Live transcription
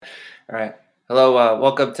All right. Hello.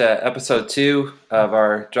 Welcome to episode 2 of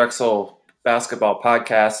our Drexel basketball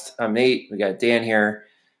podcast. I'm Nate. We got Dan here.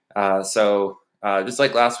 Just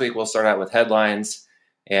like last week, we'll start out with headlines.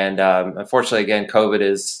 And unfortunately, again, COVID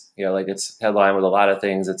is, like it's headline with a lot of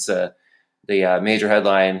things. It's the major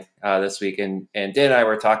headline this week. And Dan and I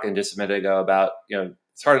were talking just a minute ago about,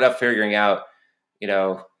 it's hard enough figuring out,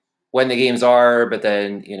 when the games are, but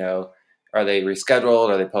then, are they rescheduled?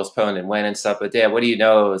 Are they postponed and when and stuff? But Dan, what do you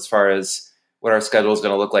know as far as what our schedule is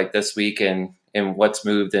going to look like this week and what's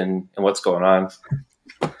moved and what's going on?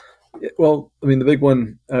 Well, I mean, the big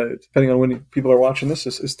one, depending on when people are watching this,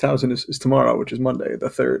 is Towson is tomorrow, which is Monday, the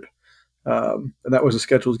 3rd. And that was a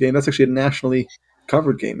scheduled game. That's actually a nationally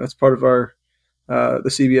covered game. That's part of our the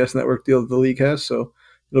CBS network deal that the league has. So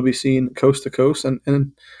it'll be seen coast to coast.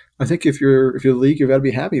 And I think if you're the league, you've got to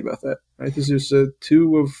be happy about that. Right? This is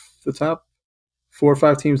two of the top 4 or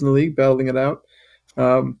 5 teams in the league battling it out.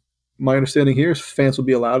 My understanding here is fans will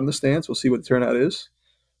be allowed in the stands. We'll see what the turnout is,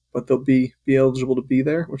 but they'll be eligible to be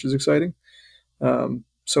there, which is exciting.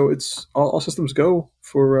 So it's all systems go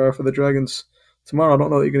for the Dragons tomorrow. I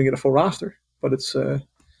don't know that you're going to get a full roster, but it's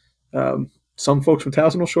some folks from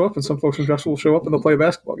Towson will show up and some folks from Drexel will show up and they'll play a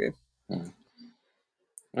basketball game.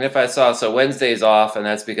 And if I saw, so Wednesday's off, and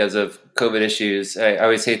that's because of COVID issues. I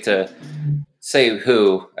always hate to say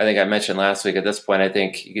who. I think I mentioned last week. At this point, I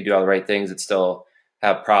think you could do all the right things and still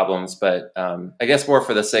have problems. But I guess more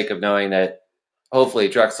for the sake of knowing that hopefully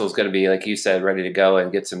Drexel's going to be, like you said, ready to go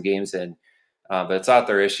and get some games in. But it's not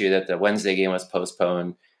their issue that the Wednesday game was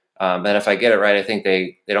postponed. And if I get it right, I think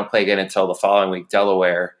they don't play again until the following week,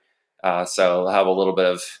 Delaware. So they'll have a little bit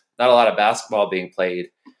of, not a lot of basketball being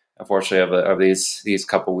played, unfortunately, of these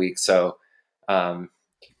couple weeks. So, I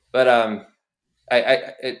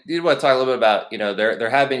did want to talk a little bit about, there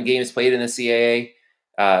have been games played in the CAA.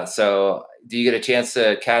 So do you get a chance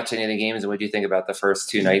to catch any of the games, and what do you think about the first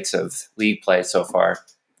 2 nights of league play so far?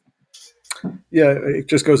 Yeah, it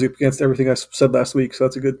just goes against everything I said last week, so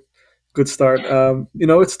that's a good start.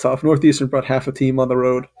 It's tough. Northeastern brought half a team on the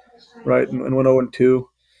road, right, and went 0-2.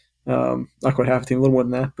 Not quite half a team, a little more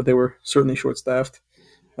than that, but they were certainly short-staffed.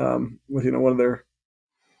 With one of their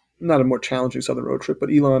not a more challenging Southern road trip,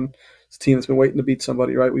 but Elon, it's a team that's been waiting to beat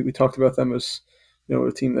somebody, right? We talked about them as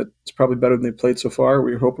a team that's probably better than they played so far.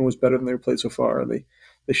 We were hoping was better than they played so far, and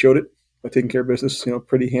they showed it by taking care of business,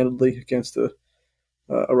 pretty handedly against a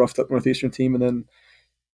roughed up Northeastern team. And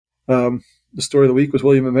then the story of the week was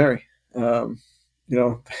William and Mary. They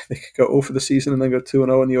could go 0 for the season and then go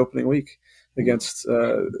 2-0 in the opening week against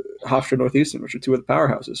Hofstra Northeastern, which are 2 of the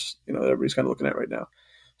powerhouses. Everybody's kind of looking at right now.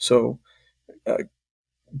 So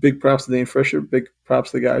big props to Dane Fisher. Big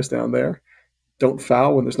props to the guys down there. Don't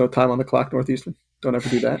foul when there's no time on the clock, Northeastern. Don't ever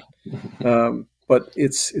do that. But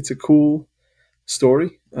it's a cool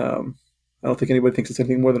story. I don't think anybody thinks it's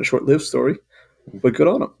anything more than a short-lived story. But good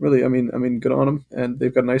on them, really. I mean, good on them, and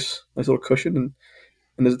they've got a nice little cushion.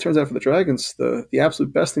 And as it turns out for the Dragons, the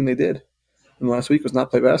absolute best thing they did in the last week was not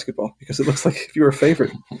play basketball, because it looks like if you were a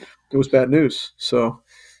favorite, it was bad news. So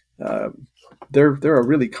they're a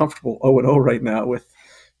really comfortable 0-0 right now with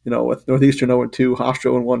Northeastern 0-2,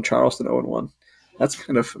 Hofstra 0-1, Charleston 0-1. That's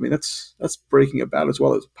kind of, that's breaking about as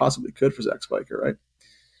well as it possibly could for Zach Spiker, right?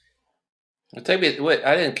 Take me.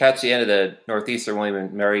 I didn't catch the end of the Northeastern William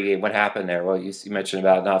and Mary game. What happened there? Well, you mentioned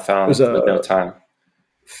about not It fouling was with no a time.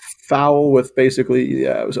 foul with basically,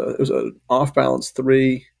 it was an off balance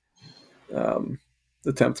 3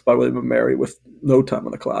 attempt by William and Mary with no time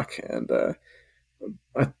on the clock, and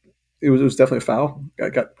it was definitely a foul.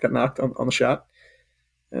 Got knocked on the shot,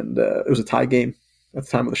 and it was a tie game at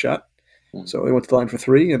the time of the shot. So they went to the line for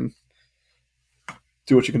 3, and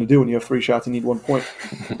do what you're going to do when you have 3 shots and need 1 point.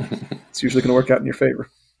 It's usually going to work out in your favor.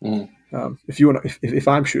 If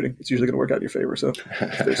I'm shooting, it's usually going to work out in your favor. So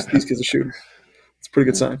if these kids are shooting, it's a pretty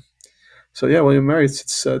good sign. So yeah, William Mary, it's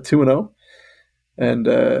 2-0, and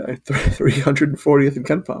 340th in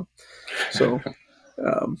KenPom. So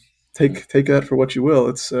take that for what you will.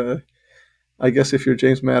 It's I guess if you're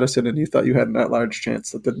James Madison and you thought you had an at-large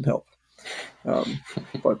chance, that didn't help.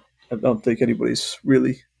 But I don't think anybody's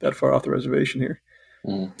really that far off the reservation here.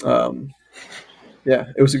 Yeah,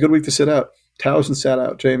 it was a good week to sit out. Towson sat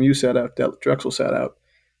out, JMU sat out, Drexel sat out,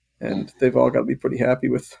 and they've all got to be pretty happy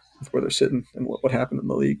with where they're sitting and what happened in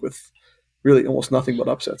the league with really almost nothing but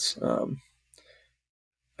upsets.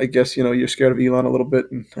 I guess you're scared of Elon a little bit,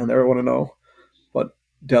 and they're 1-0, but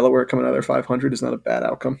Delaware coming out of their 500 is not a bad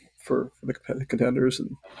outcome for the contenders.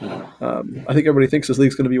 And I think everybody thinks this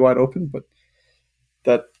league's going to be wide open, but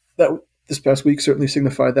that this past week certainly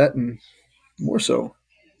signified that, and more so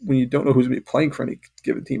when you don't know who's going to be playing for any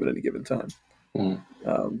given team at any given time.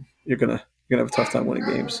 you're gonna have a tough time winning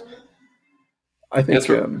games. I Yes, think.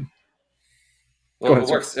 Go well,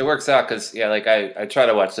 ahead, sir. it works out because yeah, like I try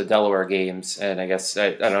to watch the Delaware games, and I guess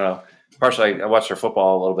I don't know. Partially, I watch their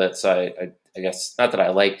football a little bit, so I guess not that I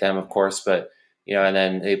like them, of course, but and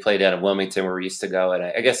then they play down in Wilmington where we used to go, and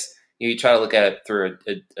I guess you try to look at it through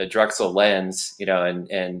a Drexel lens,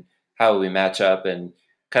 and how we match up, and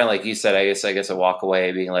kind of like you said, I guess a walk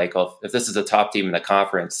away being like, well, if this is a top team in the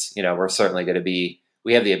conference, we're certainly going to be,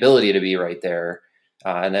 we have the ability to be right there,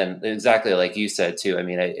 and then exactly like you said too. I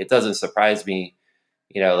mean, it doesn't surprise me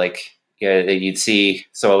like you'd see.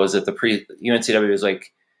 So was it the UNCW was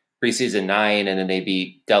like preseason 9, and then they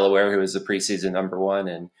beat Delaware, who was the preseason number 1,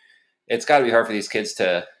 and it's got to be hard for these kids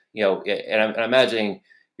to And I'm imagining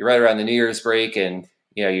you're right around the New Year's break, and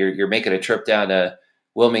you're making a trip down to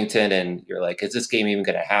Wilmington, and you're like, is this game even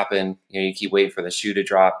going to happen? You keep waiting for the shoe to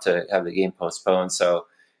drop to have the game postponed. So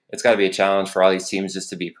it's got to be a challenge for all these teams just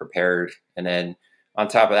to be prepared. And then on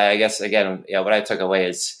top of that, I guess again, what I took away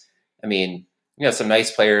is, I mean, some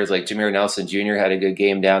nice players like Jameer Nelson Jr. had a good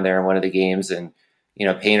game down there in one of the games, and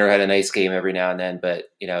Painter had a nice game every now and then, but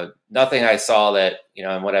nothing I saw that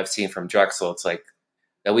and what I've seen from Drexel, it's like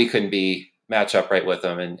that we couldn't be match up right with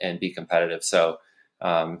them and be competitive. So,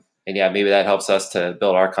 and yeah, maybe that helps us to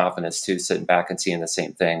build our confidence too, sitting back and seeing the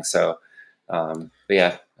same thing. So, but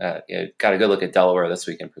yeah, got a good look at Delaware this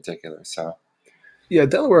week in particular. So. Yeah,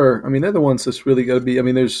 Delaware. I mean, they're the ones that's really got to be. I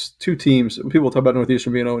mean, there's two teams. When people talk about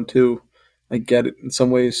Northeastern being 0-2, I get it. In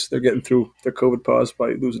some ways, they're getting through their COVID pause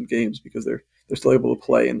by losing games because they're still able to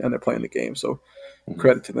play and they're playing the game. So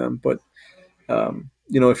credit to them. But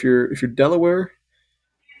if you're Delaware,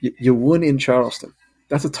 you won in Charleston.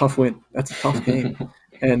 That's a tough win. That's a tough game.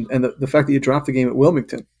 And the fact that you dropped the game at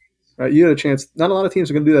Wilmington, right? You had a chance. Not a lot of teams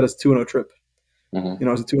are going to do that as a 2-0 trip. Mm-hmm.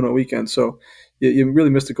 As a 2-0 weekend. So you really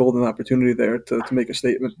missed a golden opportunity there to make a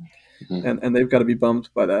statement, and they've got to be bummed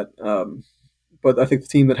by that. But I think the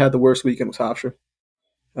team that had the worst weekend was Hofstra.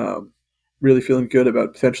 Really feeling good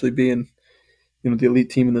about potentially being, the elite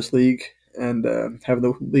team in this league and having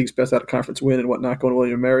the league's best out of conference win and whatnot going to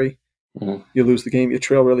William and Mary. Mm-hmm. You lose the game, you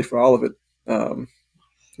trail really for all of it. So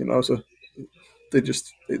they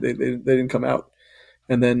didn't come out.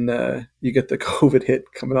 And then you get the COVID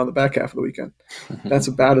hit coming on the back half of the weekend. That's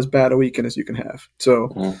about as bad a weekend as you can have.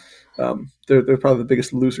 So they're probably the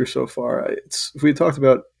biggest loser so far. If we had talked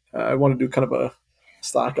about, I want to do kind of a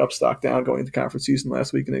stock up, stock down going into conference season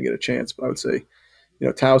last week and then get a chance. But I would say,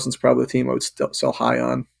 Towson's probably the team I would still sell high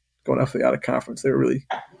on going after the out of conference. They were really,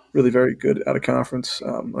 really very good out of conference.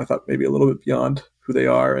 I thought maybe a little bit beyond who they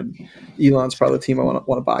are. And Elon's probably the team I want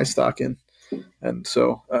to buy stock in. And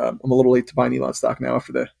so I'm a little late to buy Elon stock now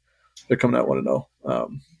after they're coming out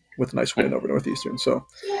 1-0 with a nice win over Northeastern. So,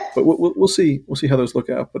 but we'll see. We'll see how those look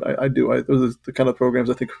out. But those are the kind of programs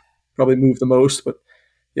I think probably move the most. But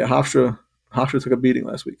yeah, Hofstra took a beating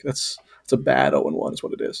last week. It's a bad 0-1 is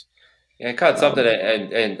what it is. Yeah, I caught something,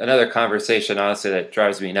 and another conversation, honestly, that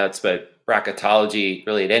drives me nuts. But bracketology,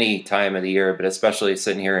 really, at any time of the year, but especially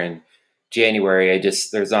sitting here in January,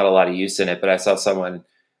 there's not a lot of use in it. But I saw someone,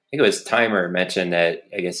 I think it was Timer, mention that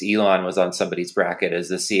I guess Elon was on somebody's bracket as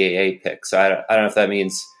the CAA pick. So I don't know if that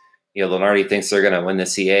means Lunardi thinks they're going to win the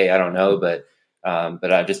CAA. I don't know, but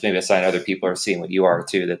just maybe a sign other people are seeing what you are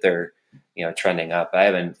too, that they're trending up. I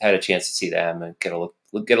haven't had a chance to see them and get a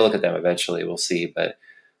look at them eventually. We'll see, but.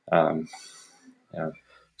 Yeah.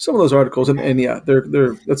 Some of those articles, and yeah,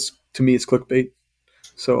 they're that's, to me, it's clickbait.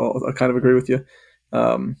 So I kind of agree with you.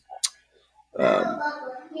 But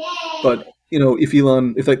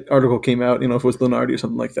if that article came out, if it was Lunardi or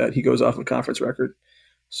something like that, he goes off a conference record.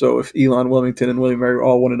 So if Elon, Wilmington, and William Mary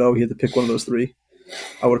all 1-0, he had to pick one of those three.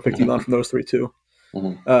 I would have picked Elon from those three too.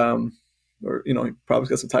 Or he probably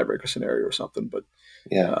got some tiebreaker scenario or something. But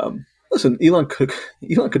listen, Elon could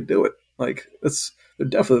do it. Like they're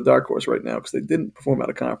definitely the dark horse right now because they didn't perform out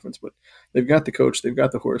of conference, but they've got the coach, they've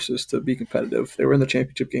got the horses to be competitive. They were in the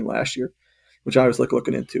championship game last year, which I was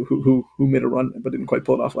looking into who made a run but didn't quite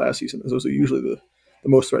pull it off last season. Those are usually the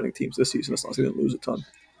most threatening teams this season as long as they didn't lose a ton.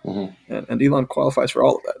 And Elon qualifies for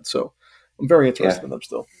all of that, so I'm very interested in them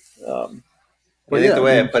still. But I think the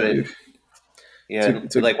way I put it,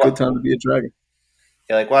 it's a good time to be a Dragon.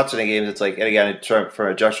 Yeah, like watching the games, it's like, and again, from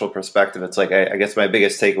a Drexel perspective, it's like I guess my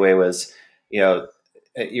biggest takeaway was,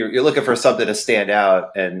 you're looking for something to stand out,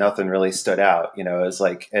 and nothing really stood out. It's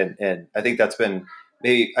like, and I think that's been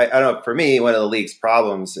maybe I don't know, for me, one of the league's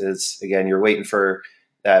problems is, again, you're waiting for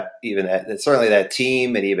certainly that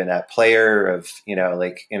team and even that player of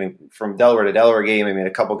from Delaware to Delaware game. I mean,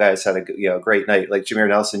 a couple guys had a great night, like Jameer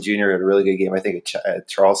Nelson Jr. had a really good game, I think, at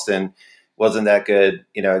Charleston. wasn't that good,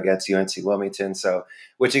 against UNC Wilmington. So,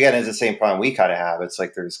 which again is the same problem we kind of have. It's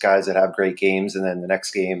like there's guys that have great games, and then the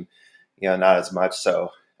next game, not as much.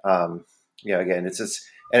 So, again, it's just,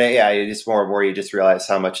 and yeah, it's more and more you just realize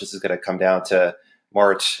how much this is going to come down to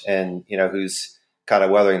March, and who's kind of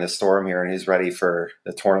weathering the storm here and who's ready for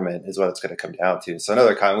the tournament is what it's going to come down to. So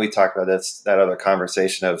another we talked about that other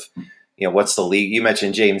conversation of, what's the league? You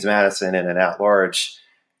mentioned James Madison and an at-large.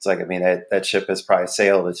 It's like, I mean, that ship has probably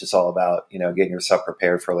sailed. It's just all about, getting yourself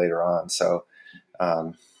prepared for later on. So,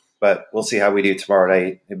 but we'll see how we do tomorrow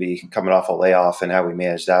night, maybe coming off a layoff and how we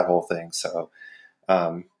manage that whole thing. So,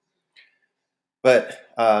 and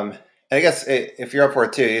I guess if you're up for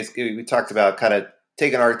it too, we talked about kind of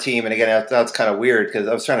taking our team. And again, that's kind of weird because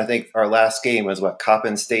I was trying to think our last game was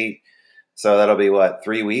Coppin State. So that'll be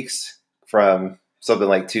 3 weeks from something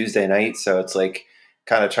like Tuesday night. So it's like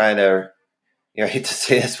kind of trying to, I hate to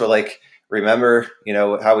say this, but remember,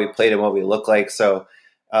 how we played and what we look like. So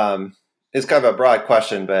it's kind of a broad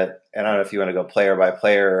question, but I don't know if you want to go player by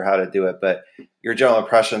player or how to do it, but your general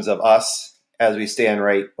impressions of us as we stand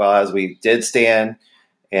as we did stand,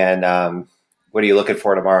 and what are you looking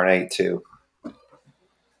for tomorrow night too?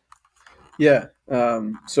 Yeah.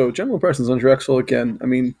 So general impressions on Drexel again. I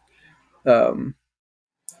mean,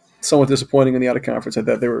 somewhat disappointing in the out of conference. I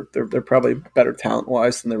thought they're probably better talent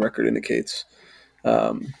wise than their record indicates.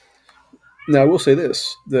 Now I will say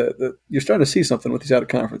this: you're starting to see something with these out of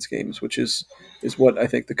conference games, which is what I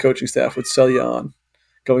think the coaching staff would sell you on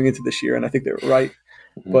going into this year, and I think they're right.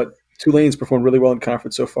 Mm-hmm. But Tulane's performed really well in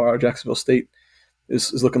conference so far. Jacksonville State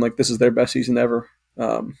is looking like this is their best season ever.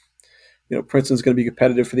 Princeton's going to be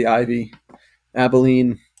competitive for the Ivy.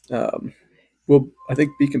 Abilene will, I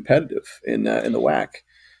think, be competitive in the WAC.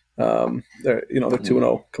 They're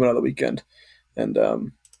 2-0 coming out of the weekend, and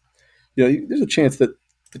there's a chance that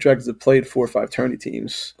the Dragons have played 4 or 5 tourney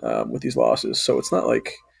teams with these losses. So it's not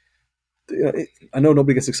like I know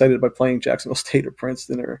nobody gets excited by playing Jacksonville State or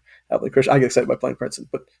Princeton or Abilene Christian. I get excited by playing Princeton,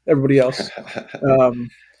 but everybody else.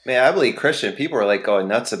 Man, I believe Christian. People were going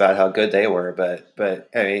nuts about how good they were, but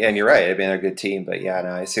I mean, and you're right. I mean, they're a good team, but yeah,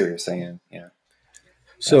 no, I see what you're saying. Yeah.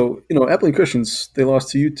 So Abilene Christians, they lost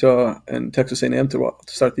to Utah and Texas A&M to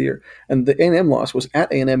start the year, and the A&M loss was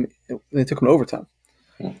at A&M. They took them to overtime.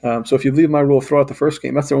 So if you leave my rule, throw out the first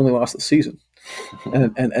game, that's their only loss of the season,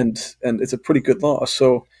 and it's a pretty good loss.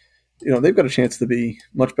 So they've got a chance to be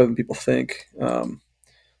much better than people think.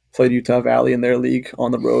 Played Utah Valley in their league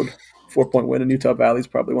on the road, 4-point win, and Utah Valley is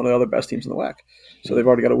probably one of the other best teams in the WAC. So they've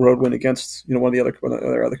already got a road win against one of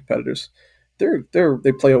their other competitors. They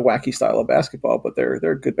play a wacky style of basketball, but they're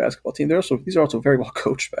a good basketball team. These are also very well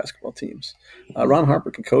coached basketball teams. Ron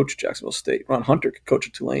Harper can coach Jacksonville State. Ron Hunter can coach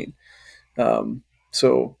at Tulane.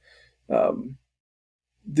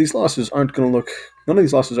 These losses aren't going to look. None of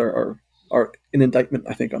these losses are an indictment,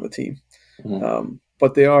 I think, on the team. Mm-hmm.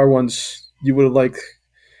 But they are ones you would have liked.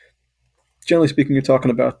 Generally speaking, you're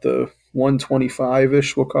talking about the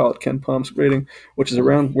 125-ish, we'll call it Ken Palm's rating, which is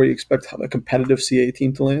around where you expect a competitive CA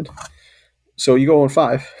team to land. So you go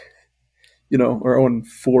 0-5, or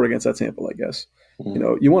 0-4 against that sample, I guess.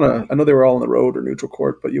 Mm-hmm. You want to. I know they were all on the road or neutral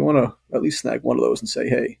court, but you want to at least snag one of those and say,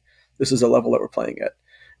 hey, this is a level that we're playing at.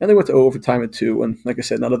 And they went to overtime at 2, and like I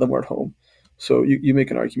said, none of them were at home. So you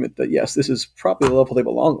make an argument that, yes, this is probably the level they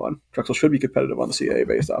belong on. Drexel should be competitive on the CAA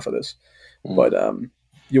based off of this. Mm-hmm. But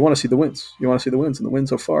you want to see the wins. You want to see the wins. And the win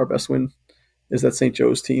so far, best win, is that St.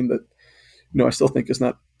 Joe's team that, I still think is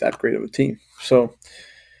not that great of a team. So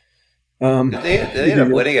did they end up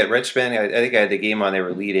winning at Richmond? I think I had the game on. They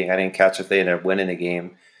were leading. I didn't catch if they ended up winning the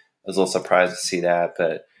game. I was a little surprised to see that,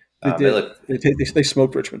 but they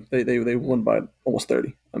smoked Richmond. They won by almost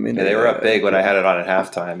 30. I mean, they were up big when I had it on at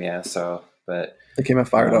halftime. Yeah, so but they came out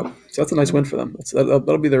fired up. So that's a nice win for them.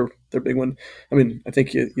 That'll be their big win. I mean, I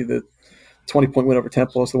think the 20-point win over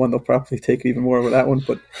Temple is the one they'll probably take even more over that one.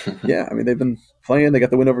 But yeah, I mean, they've been playing. They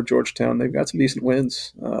got the win over Georgetown. They've got some decent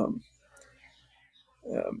wins.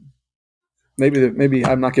 Maybe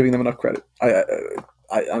I'm not giving them enough credit.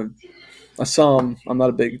 I saw him. I'm not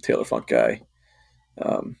a big Taylor Funk guy.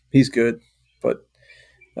 He's good, but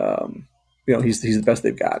he's the best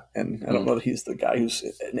they've got, and I don't know that he's the guy who's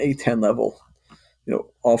an A10 level,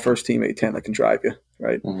 all first team A10 that can drive you,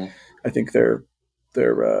 right? Mm-hmm. I think they're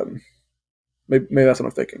maybe that's what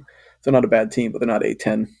I'm thinking. They're not a bad team, but they're not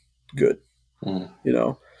A10 good, I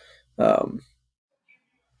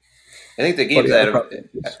think the games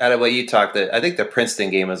out of what you talked, I think the Princeton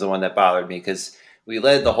game was the one that bothered me because we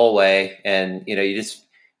led the whole way, and it was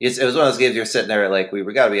one of those games you're sitting there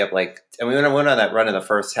we got to be up and we went on that run in the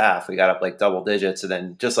first half. We got up double digits, and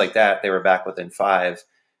then just like that, they were back within 5,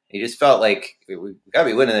 You just felt like we got to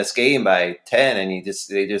be winning this game by 10, and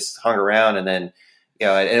they just hung around, and then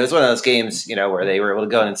and it was one of those games where they were able to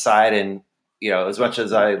go inside, and as much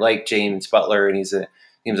as I like James Butler and he seems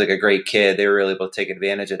like a great kid, they were really able to take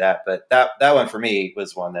advantage of that. But that one for me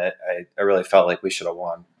was one that I really felt like we should have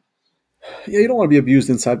won. Yeah, you don't want to be abused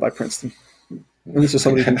inside by Princeton. And this is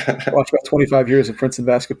somebody who watched about 25 years of Princeton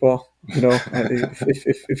basketball.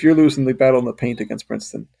 If you're losing the battle in the paint against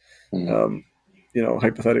Princeton, Mm-hmm. um,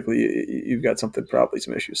 hypothetically, you've got probably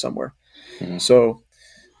some issues somewhere. Mm-hmm. So,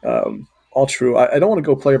 all true. I don't want to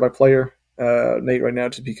go player by player, Nate, right now,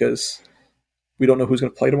 just because we don't know who's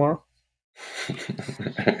going to play tomorrow.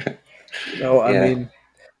 I Yeah. mean,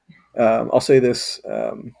 I'll say this.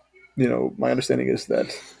 My understanding is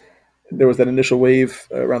that there was that initial wave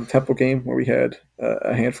around the Temple game where we had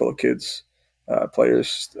a handful of kids,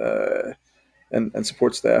 players, and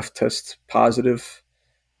support staff test positive.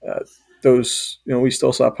 Uh, those, we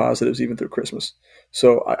still saw positives even through Christmas.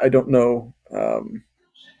 So I don't know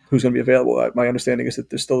who's going to be available. My understanding is that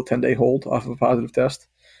there's still a 10-day hold off of a positive test.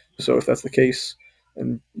 So if that's the case,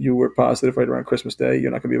 and you were positive right around Christmas Day,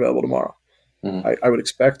 you're not going to be available tomorrow. Mm-hmm. I would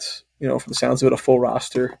expect, from the sounds of it, a full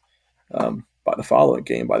roster by the following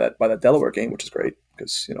game, by that Delaware game, which is great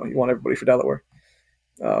because you want everybody for Delaware.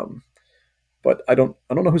 But I don't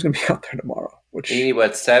know who's going to be out there tomorrow. You Which need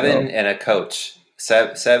what, seven and a coach,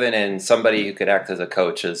 seven and somebody who could act as a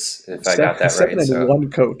coach, is if I got that seven right. and So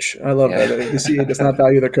one coach. I love yeah, that. The CA does not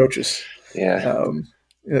value their coaches. yeah. Um,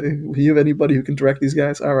 you have anybody who can direct these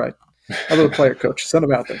guys? All right. How about a player coach? Send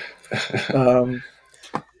them out there.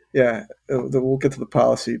 Yeah, we'll get to the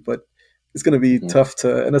policy, but it's going to be Mm-hmm. tough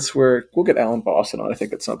to, and that's where we'll get Alan Boston on, I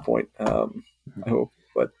think, at some point. I hope.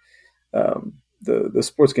 But the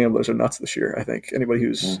sports gamblers are nuts this year. I think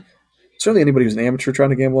certainly anybody who's an amateur trying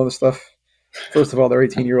to gamble on this stuff. First of all, they're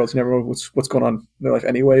 18-year-olds. You never know what's going on in their life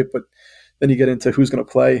anyway. But then you get into who's going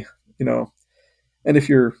to play. And if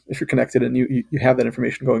you're connected and you have that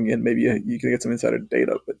information going in, maybe you can get some insider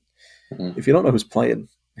data. But Mm-hmm. if you don't know who's playing,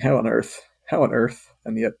 how on earth?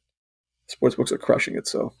 And yet sports books are crushing it.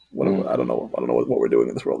 So Mm-hmm. I don't know what we're doing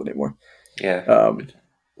in this world anymore. Yeah. Um,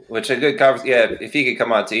 Which a good conference. Yeah, if he could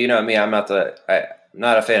come on too. You know me, I'm not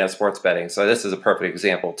a fan of sports betting, so this is a perfect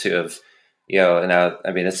example too of, and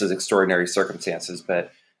I mean this is extraordinary circumstances,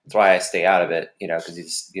 but that's why I stay out of it.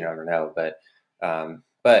 Because you never know.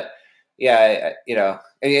 But yeah,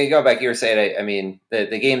 and you go back. You were saying, I mean,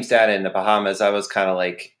 the games down in the Bahamas, I was kind of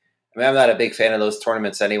like, I mean, I'm not a big fan of those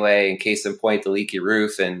tournaments anyway. In case in point, the leaky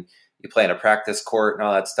roof and you play in a practice court and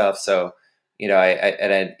all that stuff. So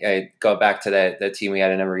I go back to that team we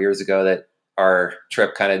had a number of years ago that our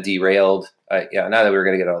trip kind of derailed. Not that we were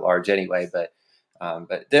going to get a large anyway, but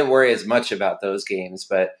didn't worry as much about those games.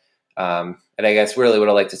 But and I guess really would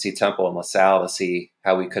have liked to see Temple and LaSalle to see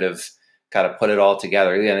how we could have kind of put it all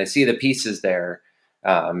together. And I see the pieces there,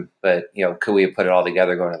 but could we have put it all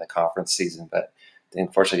together going into the conference season? But didn't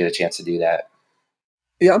unfortunately get a chance to do that.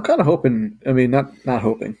 Yeah, I'm kind of hoping. I mean, not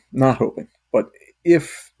hoping, but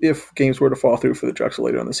if games were to fall through for the Drexel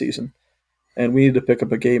later in the season, and we need to pick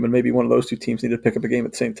up a game, and maybe one of those two teams needed to pick up a game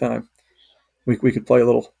at the same time, we could play a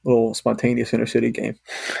little spontaneous intercity game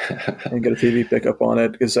and get a TV pickup on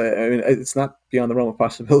it because I mean it's not beyond the realm of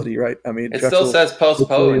possibility, right? I mean, It still Drexel says hopefully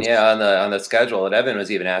postpone, is. yeah, on the schedule. And Evan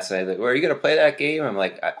was even asking, like, well, are you going to play that game? I'm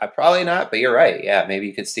like, I probably not, but you're right. Yeah, maybe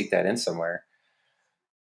you could sneak that in somewhere.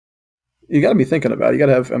 You got to be thinking about it. You got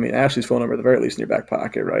to have, I mean, Ashley's phone number at the very least in your back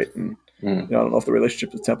pocket, right? And Mm, I don't know if the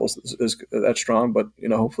relationship with Temple is that strong, but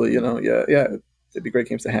hopefully, yeah, it'd be great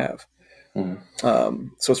games to have. mm,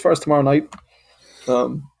 So as far as tomorrow night,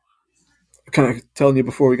 um, kind of telling you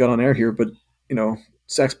before we got on air here, but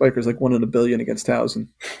Sax Biker's like 1 in a billion against Towson.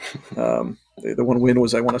 The one win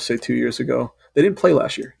was, I want to say, 2 years ago. They didn't play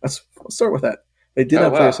last year. Let's start with that. They did oh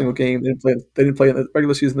not play a wow, single game. They didn't play. They didn't play in the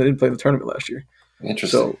regular season. They didn't play in the tournament last year.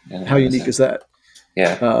 interesting. So I didn't how notice unique that. is that?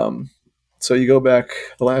 Yeah. Um, so you go back.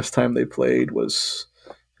 The last time they played was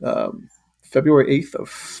February 8th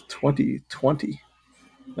of 2020.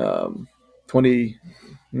 20.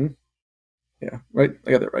 Yeah, right.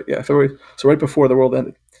 I got that right. Yeah, February. So right before the world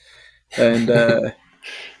ended, and that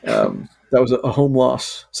was a home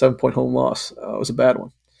loss, 7 point home loss. It was a bad one.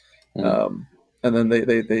 Mm, Um, and then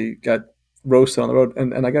they got roasted on the road.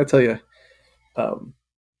 And I got to tell you, um,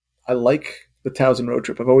 I like the Towson road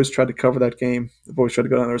trip. I've always tried to cover that game. I've always tried to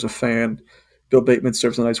go down there as a fan. Bill Bateman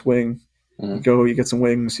serves a nice wing. mm. You get some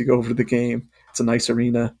wings, you go over to the game. It's a nice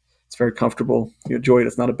arena. It's very comfortable. You enjoy it.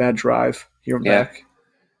 It's not a bad drive here and Yeah. back.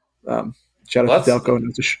 Um, Shout out Well, to Delco.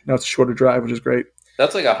 Now it's a shorter drive, which is great.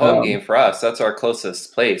 that's like a home Um, game for us. That's our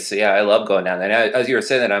closest place. So yeah, I love going down there. And as you were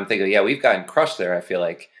saying that, I'm thinking, yeah, we've gotten crushed there. I feel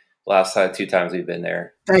like last time 2 times we've been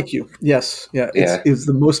there. Thank you. Yes, yeah. Yeah. It's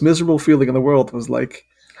the most miserable feeling in the world. It was like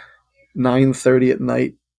 9:30 at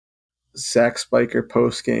night. Zach Spiker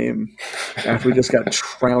post game after we just got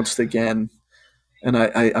trounced again. And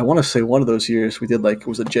I want to say one of those years we did like it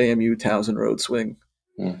was a JMU Townsend Road swing,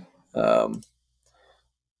 Mm. um,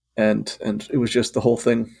 and it was just the whole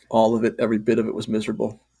thing, all of it, every bit of it was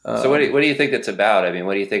miserable. So what do you think it's about? I mean,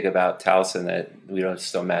 what do you think about Towson that we don't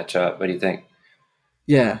still match up? What do you think?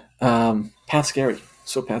 Yeah, Pat's scary.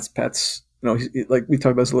 So Pat's like we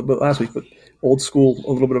talked about this a little bit last week, but old school,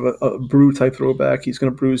 a little bit of a brew type throwback. He's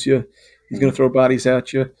going to bruise you. He's going Mm. to throw bodies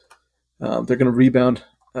at you. They're going to rebound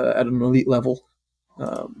at an elite level.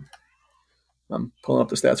 Um, I'm pulling up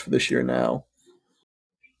the stats for this year now.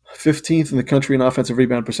 15th in the country in offensive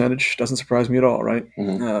rebound percentage. Doesn't surprise me at all, right?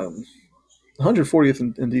 Mm.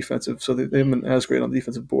 140th in defensive, so they haven't been as great on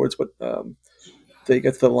defensive boards, but they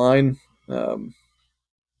get to the line um,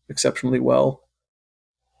 exceptionally well.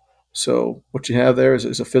 So what you have there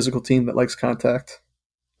is a physical team that likes contact,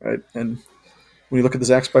 right? And when you look at the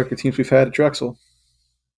Zach Spiker teams we've had at Drexel,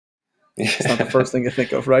 it's not the first thing you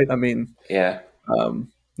think of, right? I mean, Yeah.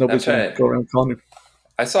 I'm nobody's going to trying to. go around calling you.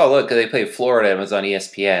 I saw a look because they played Florida and it was on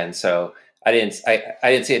ESPN, so I didn't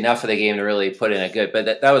see enough of the game to really put in a good. But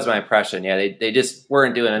that was my impression. Yeah, they just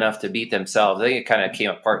weren't doing enough to beat themselves. I think it kind of came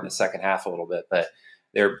apart in the second half a little bit, but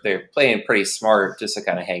they're playing pretty smart just to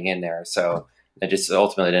kind of hang in there. So they just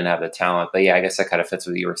ultimately didn't have the talent. But yeah, I guess that kind of fits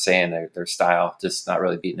what you were saying. Their style just not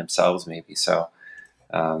really beating themselves, maybe. So,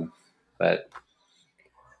 um, but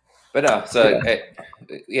no, so Yeah,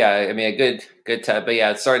 yeah, I mean a good time, but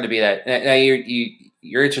yeah, it's starting to be that now.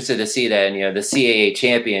 You're interested to see that, and the CAA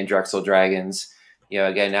champion Drexel Dragons.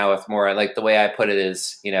 Again now with more like the way I put it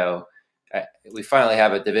is, we finally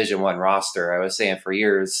have a Division I roster. I was saying for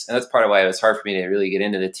years, and that's part of why it was hard for me to really get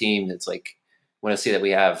into the team. It's like want to see that we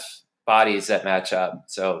have bodies that match up.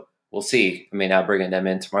 So we'll see. I mean, now bringing them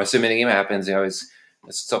in tomorrow, assuming the game happens, it's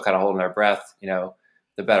still kind of holding our breath.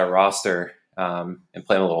 The better roster and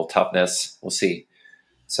play a little toughness. We'll see.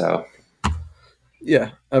 So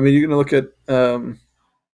yeah. I mean, you're going to look at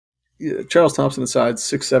yeah, Charles Thompson inside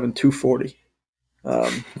 6'7", 240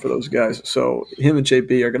 for those guys. So him and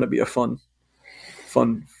JB are going to be a fun. That's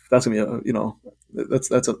going to be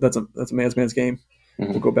that's a man's game. We'll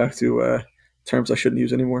mhm. go back to terms I shouldn't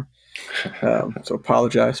use anymore. So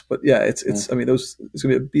apologize, but yeah, it's. I mean, those it's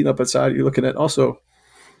gonna be a beaten up outside. You're looking at also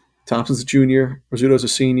Thompson's a junior, Rizzuto's a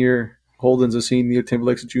senior, Holden's a senior,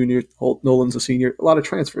 Timberlake's a junior, Nolan's a senior. A lot of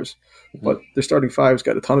transfers, Mhm. but their starting five's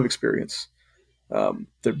got a ton of experience.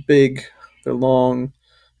 They're big, they're long.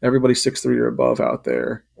 Everybody's 6'3" or above out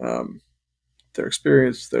there. They're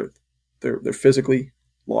experienced. They're physically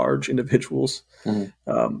large individuals. Mhm.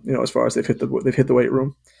 As far as they've hit the weight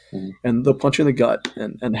room, Mhm. and they'll punch you in the gut,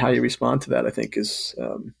 and how you respond to that, I think, is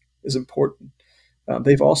important.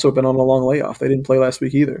 They've also been on a long layoff. They didn't play last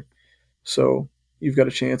week either, so you've got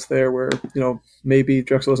a chance there where maybe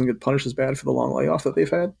Drexel doesn't get punished as bad for the long layoff that they've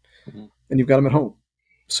had, Mhm. and you've got them at home.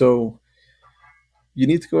 So you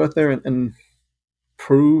need to go out there and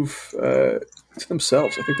prove to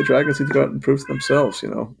themselves. I think the Dragons need to go out and prove to themselves.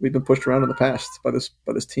 We've been pushed around in the past by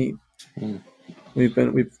this team. Mhm.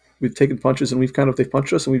 We've taken punches and they've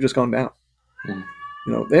punched us and we've just gone down.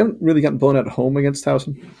 Mhm. They haven't really gotten blown out at home against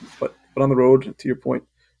Towson, but on the road, to your point,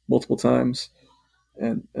 multiple times,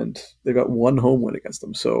 and they've got one home win against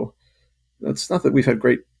them. So it's not that we've had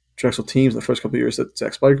great Drexel teams in the first couple of years that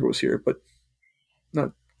Zach Spiker was here, but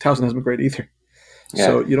not Towson hasn't been great either. Yeah.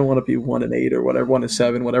 So you don't want to be 1-8 or whatever,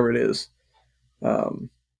 1-7, whatever it is. Um,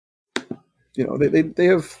 they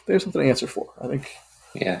have something to answer for.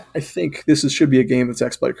 Yeah. I think should be a game that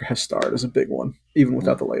Zach Spiker has starred as a big one, even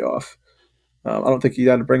without Mhm. the layoff. I don't think he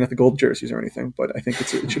had to bring out the gold jerseys or anything, but I think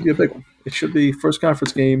it should be a big one. It should be first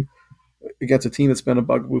conference game against a team that's been a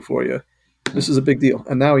bugaboo for you. This Mhm. is a big deal,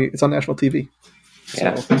 and now it's on national TV.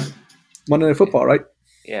 Yeah. So Monday Night Football, right?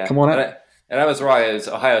 Yeah. Come on And out. I was wrong. It was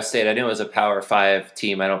Ohio State. I knew it was a Power Five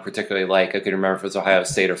team. I don't particularly like. I couldn't remember if it was Ohio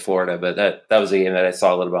State or Florida, but that was a game that I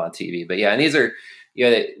saw a little bit on TV. But yeah, and these are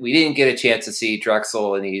we didn't get a chance to see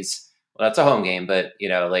Drexel in these. Well, that's a home game, but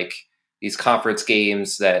like these conference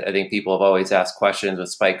games that I think people have always asked questions with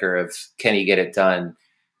Spiker of can he get it done?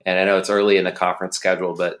 And I know it's early in the conference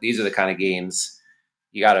schedule, but these are the kind of games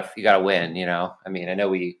you gotta win. I mean, I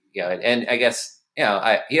know and I guess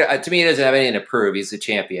to me, he doesn't have anything to prove. He's a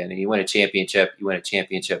champion, and you win a championship, you win a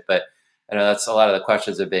championship. But I know that's a lot of the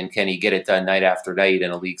questions have been: can he get it done night after night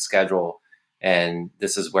in a league schedule? And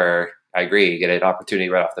this is where I agree, you get an opportunity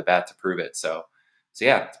right off the bat to prove it. So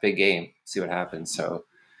yeah, it's a big game. See what happens. So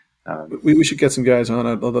um, We should get some guys on.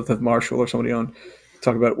 I'd love to have Marshall or somebody on.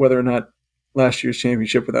 talk about whether or not last year's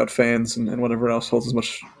championship without fans and whatever else holds as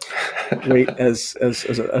much weight as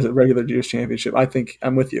a regular year's championship. I think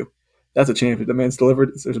I'm with you. That's a champion. The man's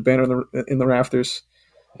delivered. There's a banner in the rafters.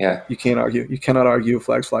 Yeah. You can't argue. You cannot argue.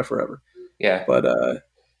 Flags fly forever. Yeah. But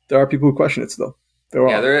there are people who question it still. There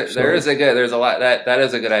Yeah, are. there's a lot that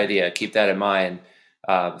is a good idea. Keep that in mind.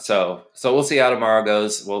 So we'll see how tomorrow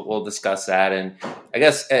goes. We'll discuss that, and I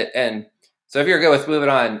guess and so if you're good with moving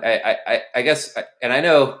on, I guess, and I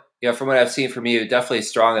know, from what I've seen from you, definitely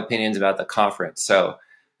strong opinions about the conference. So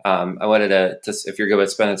I wanted to if you're good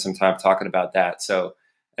with spending some time talking about that. So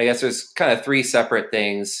I guess there's kind of three separate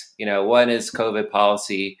things. One is COVID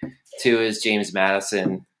policy, two is James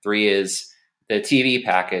Madison, three is the TV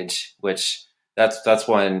package, which that's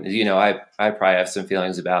one I probably have some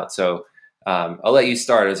feelings about. So I'll let you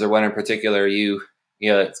start. Is there one in particular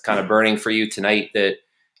it's kind of burning for you tonight that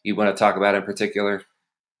you want to talk about in particular?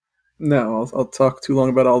 No, I'll talk too long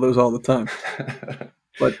about all those all the time.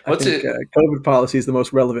 But I What's think it? COVID policy is the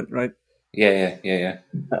most relevant, right? Yeah.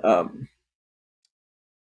 Um,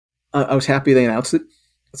 I was happy they announced it.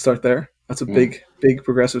 Let's start there. That's a Mm, big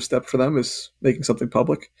progressive step for them, is making something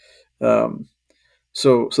public. Um,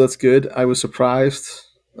 so that's good. I was surprised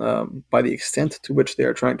by the extent to which they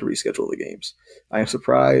are trying to reschedule the games. I am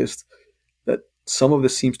surprised that some of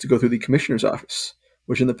this seems to go through the commissioner's office,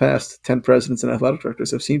 which in the past 10 presidents and athletic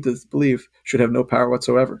directors have seemed to believe should have no power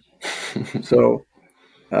whatsoever. So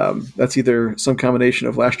that's either some combination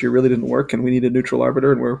of last year really didn't work and we need a neutral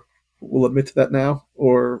arbiter and we'll admit to that now,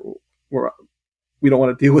 or we don't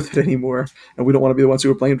want to deal with it anymore and we don't want to be the ones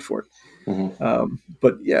who are blamed for it. mhm,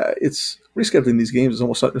 But yeah, it's rescheduling these games is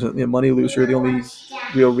almost certainly a money loser. The only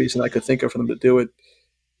real reason I could think of for them to do it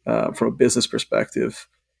from a business perspective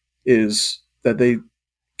is that they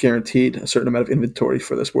guaranteed a certain amount of inventory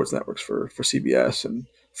for the sports networks for CBS and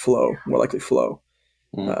Flow, more likely Flow.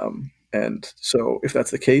 mhm, And so if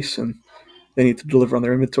that's the case and they need to deliver on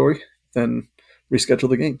their inventory, then reschedule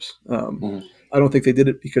the games. mhm. I don't think they did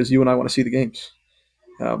it because you and I want to see the games.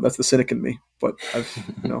 That's the cynic in me. But I've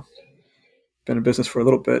been in business for a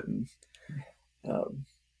little bit, and um,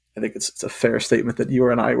 I think it's a fair statement that you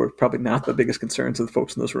and I were probably not the biggest concerns of the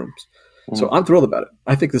folks in those rooms. So Mhm. I'm thrilled about it.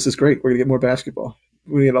 I think this is great. We're going to get more basketball.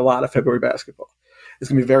 We get a lot of February basketball. It's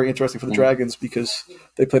going to be very interesting for the Mhm. Dragons because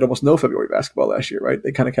they played almost no February basketball last year, right?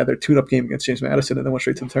 They kind of had their tune-up game against James Madison and then went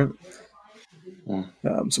straight to the tournament.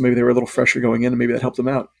 Mhm. So maybe they were a little fresher going in, and maybe that helped them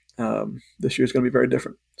out. This year is going to be very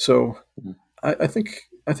different. So Mhm. I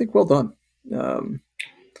think well done. Um,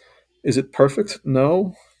 is it perfect?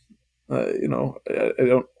 No. I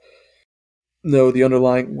don't know the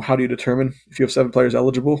underlying. How do you determine if you have 7 players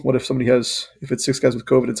eligible? What if if it's 6 guys with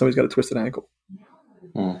COVID and somebody's got a twisted ankle,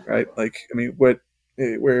 Mhm. right? Like, I mean,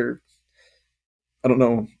 where I don't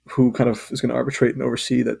know who kind of is going to arbitrate and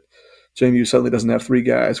oversee that JMU suddenly doesn't have 3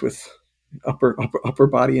 guys with upper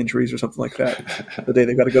body injuries or something like that the day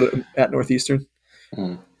they've got to go to at Northeastern.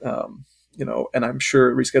 Mhm. Um, and I'm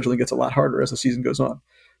sure rescheduling gets a lot harder as the season goes on.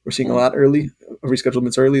 We're seeing a Mhm. lot early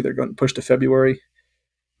reschedulements early. They're going to push to February.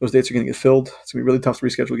 Those dates are going to get filled. It's going to be really tough to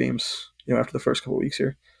reschedule games, after the first couple of weeks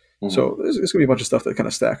here. Mhm. So there's going to be a bunch of stuff that kind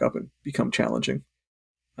of stack up and become challenging.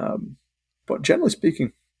 Um, but generally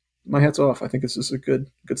speaking, my hat's off. I think this is a good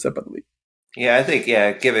step by the league. Yeah, I think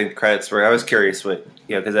giving credits where I was curious what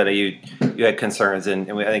because I know you had concerns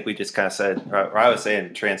and I think we just kind of said or I was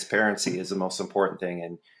saying transparency is the most important thing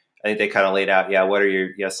and I think they kind of laid out what are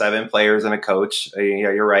your 7 players and a coach.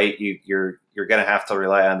 You're right, you're going to have to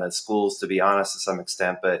rely on the schools to be honest to some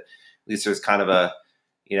extent, but at least there's kind of a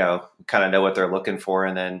kind of know what they're looking for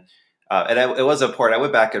and then it was important. I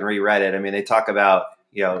went back and reread it. I mean they talk about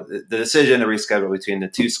the decision to reschedule between the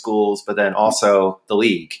two schools, but then also the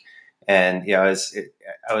league. And I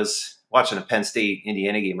was watching a Penn State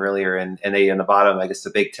Indiana game earlier, and they in the bottom, I guess the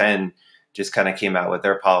Big Ten just kind of came out with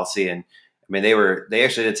their policy, and I mean they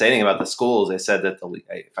actually didn't say anything about the schools. They said that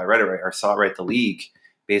if I read it right or saw it right, the league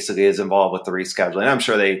basically is involved with the rescheduling. I'm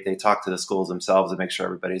sure they talk to the schools themselves to make sure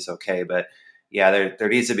everybody's okay, but yeah, there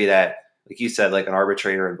needs to be that, like you said, like an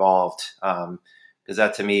arbitrator involved, because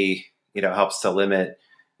that to me helps to limit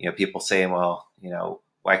people saying, well,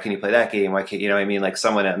 why can you play that game? Why can't I mean, like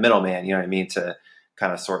someone a middleman, you know what I mean, to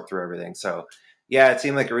kind of sort through everything. So yeah, it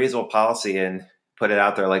seemed like a reasonable policy and put it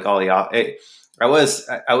out there like all I was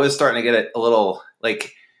starting to get it a little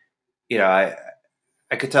like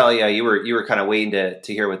I could tell you were kind of waiting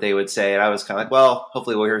to hear what they would say, and I was kind of like, well,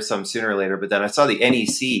 hopefully we'll hear some sooner or later. But then I saw the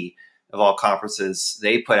NEC of all conferences,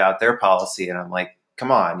 they put out their policy, and I'm like,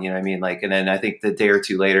 come on, what I mean, like, and then I think the day or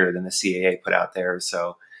two later, then the CAA put out theirs.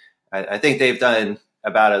 So I think they've done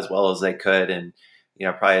about as well as they could, and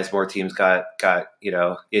probably as more teams got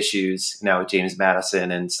issues now with James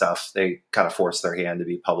Madison and stuff, they kind of forced their hand to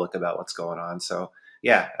be public about what's going on. So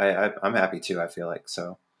yeah, I'm happy too. I feel like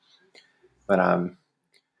so, but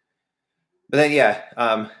then yeah,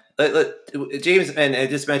 James, and I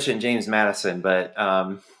just mentioned James Madison, but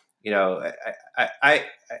I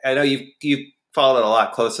know you've followed it a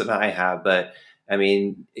lot closer than I have, but I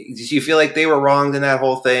mean, did you feel like they were wronged in that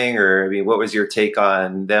whole thing, or I mean, what was your take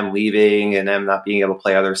on them leaving and them not being able to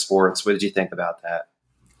play other sports? What did you think about that?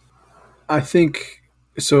 I think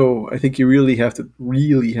so. I think you really have to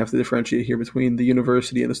differentiate here between the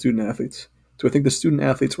university and the student athletes. Do I think the student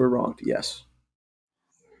athletes were wronged? Yes.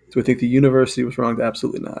 Do I think the university was wronged?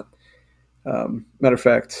 Absolutely not. Matter of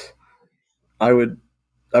fact, I would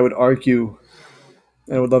I would argue,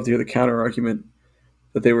 and I would love to hear the counter argument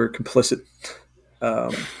that they were complicit.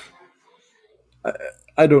 Um, I,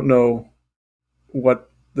 I don't know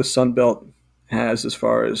what the Sun Belt has as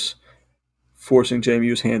far as forcing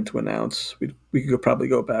JMU's hand to announce. We could probably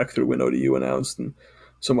go back through when ODU announced and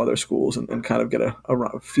some other schools and kind of get a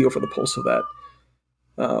feel for the pulse of that.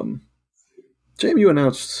 Um, JMU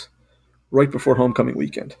announced right before homecoming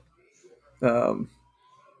weekend, um,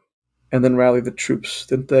 and then rallied the troops,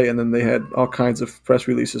 didn't they? And then they had all kinds of press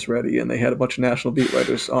releases ready, and they had a bunch of national beat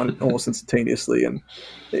writers on it almost instantaneously, and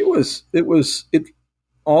it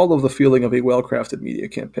all of the feeling of a well crafted media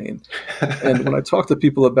campaign. And when I talk to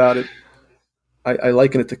people about it, I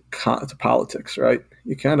liken it to politics, right?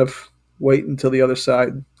 You kind of wait until the other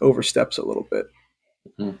side oversteps a little bit,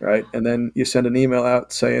 right? And then you send an email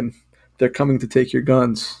out saying they're coming to take your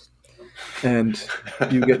guns, and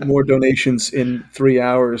you get more donations in 3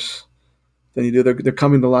 hours than you do. They're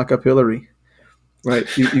coming to lock up Hillary, right?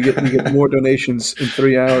 You get more donations in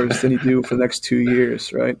 3 hours than you do for the next 2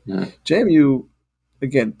 years, right? JMU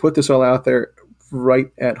again put this all out there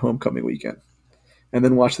right at homecoming weekend, and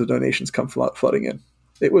then watch the donations come flooding in.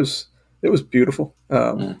 It was beautiful.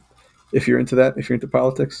 If you're into that, if you're into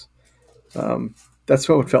politics, that's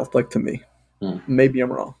what it felt like to me. Maybe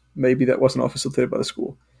I'm wrong. Maybe that wasn't all facilitated by the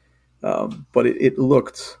school, but it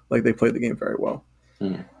looked like they played the game very well.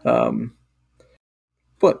 Um,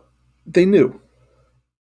 but they knew.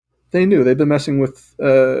 They knew they'd been messing with.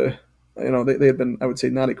 They had been, I would say,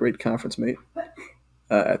 not a great conference mate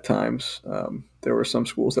at times. There were some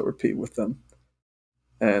schools that were peed with them,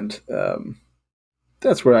 and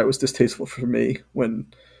that's where it was distasteful for me when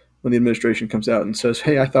the administration comes out and says,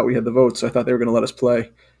 "Hey, I thought we had the votes. I thought they were going to let us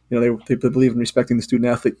play." They believe in respecting the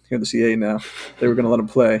student athlete here in the CA now. They were going to let them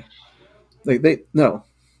play. No,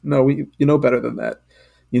 you know better than that.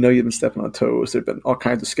 You know you've been stepping on toes. There've been all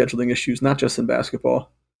kinds of scheduling issues, not just in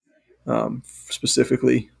basketball.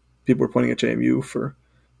 Specifically, people were pointing at JMU for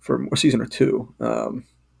a season or two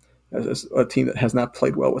as a team that has not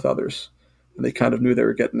played well with others, and they kind of knew they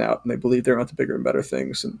were getting out, and they believed they were onto bigger and better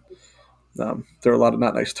things. And there are a lot of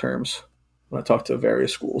not nice terms when I talked to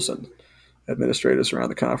various schools and administrators around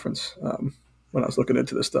the conference when I was looking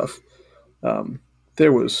into this stuff.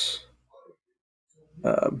 There was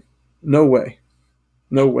no way,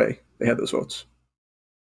 no way they had those votes.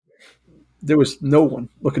 There was no one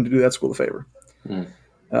looking to do that school a favor.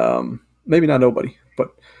 Maybe not nobody,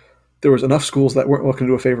 but there was enough schools that weren't looking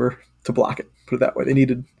to do a favor to block it. Put it that way. They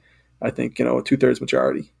needed, I think, a 2/3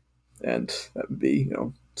 majority, and that would be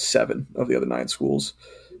 7 of the other 9 schools.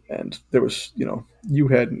 And there was, you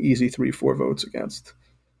had an easy 3-4 votes against,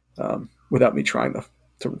 without me trying to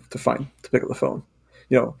pick up the phone.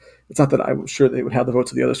 It's not that I was sure they would have the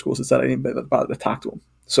votes of the other schools. It's that I didn't bother to talk to them.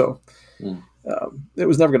 So it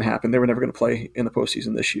was never going to happen. They were never going to play in the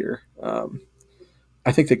postseason this year.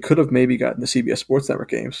 I think they could have maybe gotten the CBS Sports Network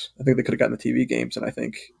games. I think they could have gotten the TV games, and I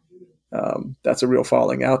think that's a real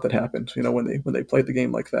falling out that happened. When they played the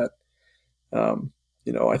game like that. I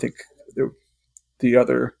think the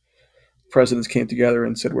other presidents came together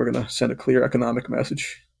and said, we're going to send a clear economic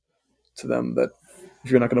message to them that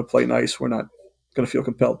if you're not going to play nice, we're not going to feel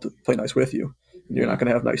compelled to play nice with you. And you're not going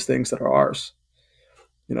to have nice things that are ours.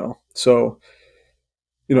 So,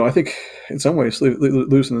 I think in some ways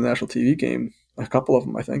losing the national TV game, a couple of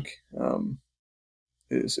them, I think,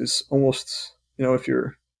 is almost, if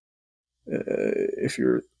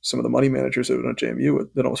you're some of the money managers at JMU,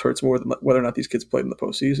 it almost hurts more than whether or not these kids played in the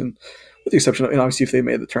postseason, with the exception of, obviously, if they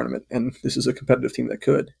made the tournament, and this is a competitive team that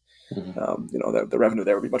could, the revenue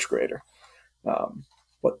there would be much greater.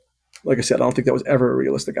 But like I said, I don't think that was ever a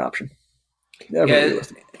realistic option.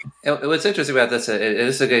 What's interesting about this, it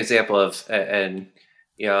is a good example of, and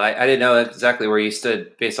I didn't know exactly where you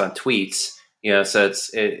stood based on tweets, so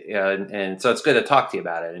and so it's good to talk to you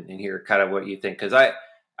about it and hear kind of what you think, because I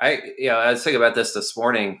was thinking about this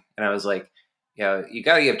morning, and I was like, you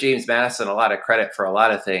got to give James Madison a lot of credit for a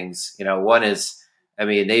lot of things. One is, I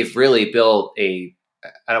mean, they've really built I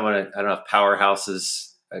don't know if powerhouse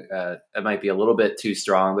is, it might be a little bit too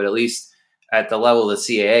strong, but at least at the level of the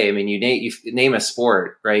CAA, I mean, you name a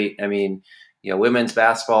sport, right? I mean, women's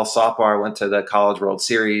basketball, softball went to the College World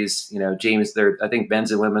Series. I think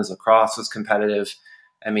men's and women's lacrosse was competitive.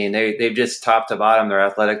 I mean, they've just top to bottom, their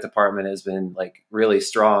athletic department has been like really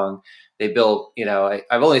strong. They built,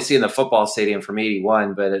 I've only seen the football stadium from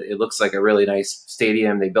 '81, but it looks like a really nice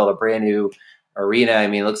stadium. They built a brand new arena. I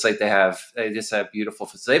mean, it looks like they just have beautiful.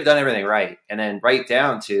 So they've done everything right, and then right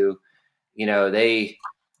down to, they,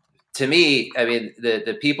 to me, I mean,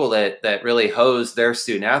 the people that really hosed their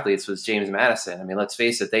student athletes was James Madison. I mean, let's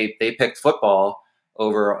face it, they picked football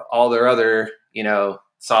over all their other,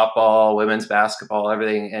 softball, women's basketball,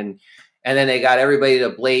 everything, and then they got everybody to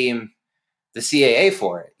blame the CAA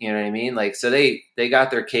for it. You know what I mean? Like, so they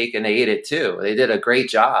got their cake and they ate it too. They did a great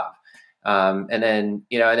job. And then,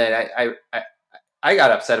 I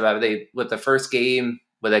got upset about it. With the first game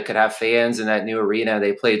where they could have fans in that new arena,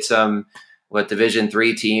 they played some Division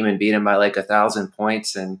III team and beat them by like 1,000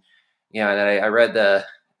 points. And and I read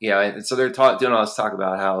and so they're doing all this talk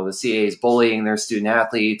about how the CAA is bullying their student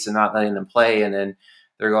athletes and not letting them play, and then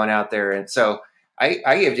they're going out there. And so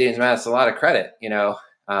I give James Madison a lot of credit.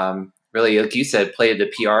 Really, like you said, played the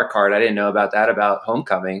PR card. I didn't know about that about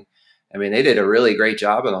homecoming. I mean, they did a really great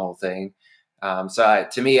job on the whole thing.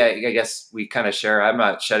 To me, I guess we kind of share. I'm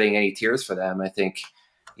not shedding any tears for them. I think,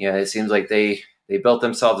 it seems like they built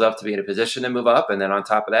themselves up to be in a position to move up, and then on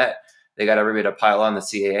top of that, they got everybody to pile on the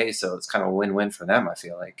CAA. So it's kind of a win-win for them, I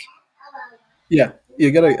feel like. Yeah,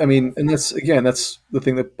 you gotta. I mean, and that's the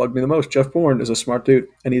thing that bugged me the most. Jeff Bourne is a smart dude,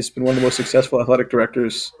 and he's been one of the most successful athletic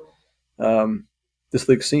directors um, this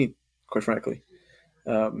league's seen, quite frankly.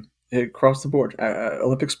 Across the board,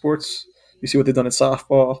 Olympic sports. You see what they've done in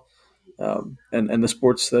softball, and the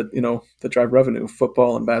sports that drive revenue,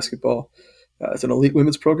 football and basketball. It's an elite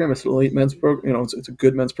women's program. It's an elite men's program. It's a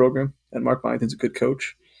good men's program, and Mark Byington's a good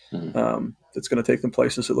coach. Mm-hmm. That's going to take them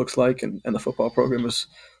places. It looks like, and the football program has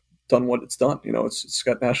done what it's done. It's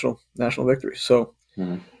got national victory. So,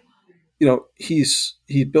 Mm-hmm.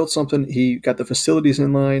 he built something. He got the facilities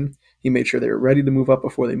in line. He made sure they were ready to move up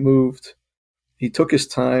before they moved. He took his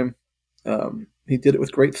time. He did it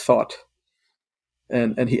with great thought,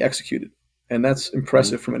 and he executed, and that's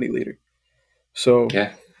impressive Mm-hmm. from any leader. So,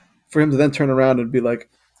 Yeah. for him to then turn around and be like,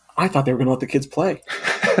 "I thought they were going to let the kids play."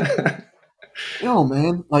 No,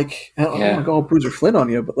 man. Like, I don't want to Yeah. go all Bruiser Flynn on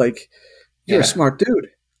you, but like, you're a Yeah. smart dude.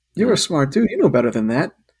 You're a Mm-hmm. smart dude. You know better than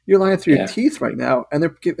that. You're lying through your Yeah. teeth right now, and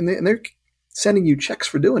they're sending you checks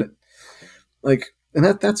for doing it. Like, and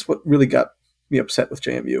that's what really got me upset with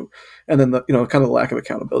JMU, and then the kind of the lack of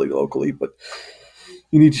accountability locally. But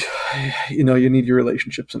you need you need your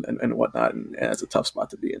relationships and whatnot, and it's a tough spot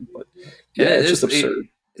to be in. But And yeah, it's just absurd.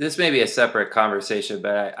 this may be a separate conversation,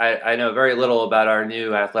 but I know very little about our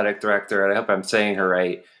new athletic director, and I hope I'm saying her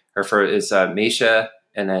right. Her first is Misha,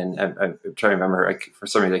 and then I'm trying to remember. For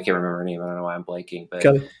some reason, I can't remember her name. I don't know why I'm blanking, but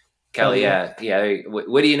Kelly, Kelly, Kelly, yeah. yeah.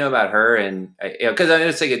 What do you know about her? And because I'm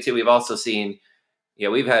just thinking too, we've also seen,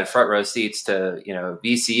 we've had front row seats to,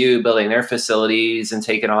 VCU building their facilities and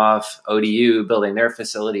taking off, ODU building their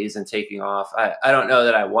facilities and taking off. I don't know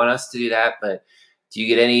that I want us to do that, but do you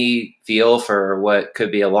get any feel for what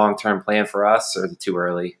could be a long term plan for us, or is it too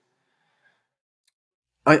early?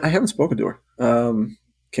 I haven't spoken to her.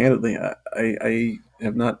 Candidly, I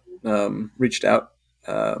have not reached out,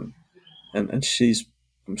 and she's,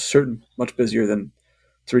 I'm certain, much busier than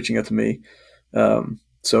it's reaching out to me.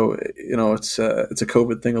 So it's a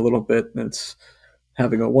COVID thing a little bit, and it's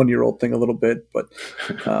having a 1-year-old thing a little bit. But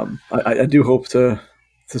I do hope to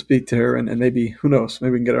speak to her, and maybe, who knows,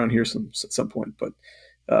 maybe we can get her on here at some point. But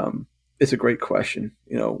it's a great question.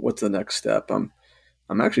 What's the next step?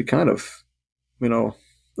 I'm actually kind of,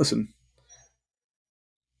 listen,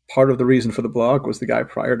 part of the reason for the blog was the guy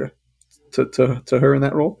prior to her in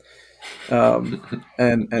that role,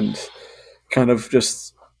 and kind of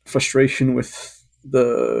just frustration with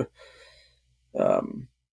the um,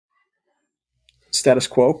 status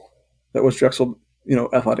quo that was Drexel,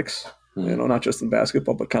 athletics, Hmm. not just in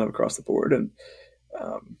basketball but kind of across the board,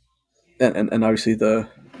 um, and obviously the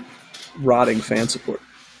rotting fan support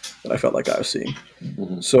that I felt like I was seeing.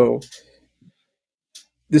 Hmm. So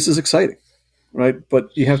this is exciting, right? But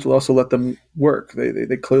you have to also let them work. They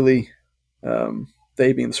clearly,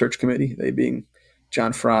 they being the search committee, they being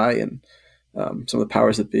John Fry and some of the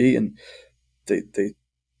powers that be, and they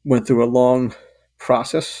went through a long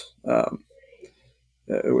process.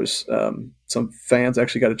 It was some fans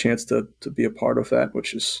actually got a chance to be a part of that,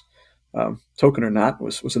 which is token or not,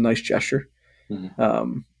 was a nice gesture. Mhm.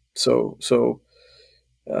 Um, so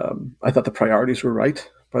I thought the priorities were right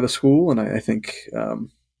by the school, and I think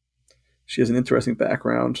she has an interesting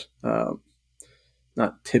background.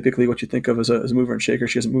 Not typically what you think of as a mover and shaker.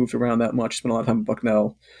 She hasn't moved around that much. Spent a lot of time at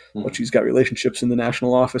Bucknell, but Mhm. she's got relationships in the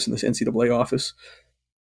national office and this NCAA office.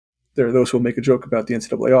 There are those who will make a joke about the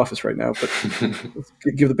NCAA office right now, but let's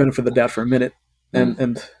give the benefit of the doubt for a minute. Mhm.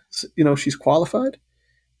 And she's qualified,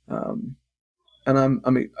 and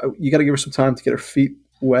you got to give her some time to get her feet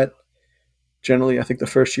wet. Generally, I think the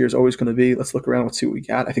first year is always going to be let's look around, let's see what we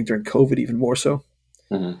got. I think during COVID, even more so.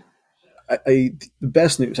 Mhm. The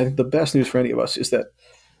best news, I think, the best news for any of us is that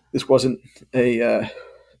this wasn't a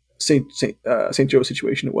St. Joe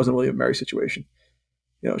situation. It wasn't really a Mary situation.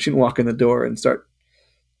 She didn't walk in the door and start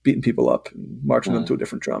beating people up and marching them Mhm. to a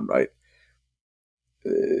different drum, right?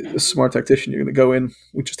 A smart tactician, you're going to go in.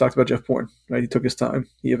 We just talked about Jeff Bourne, right? He took his time,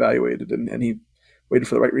 he evaluated, and he waited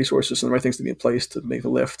for the right resources and the right things to be in place to make the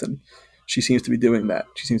lift. And she seems to be doing that.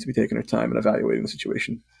 She seems to be taking her time and evaluating the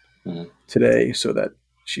situation Mhm. today so that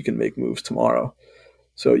she can make moves tomorrow.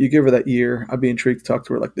 So you give her that year. I'd be intrigued to talk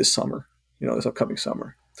to her like this summer, this upcoming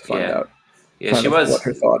summer, to find Yeah. out Yeah, kind she of what was.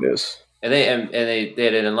 her thought is. And they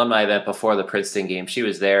had an alumni event before the Princeton game. She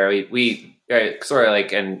was there. We sort of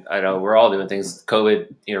like, and I know we're all doing things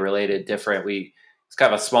COVID related, different. It's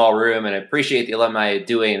kind of a small room, and I appreciate the alumni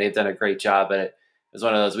doing. They've done a great job, but it was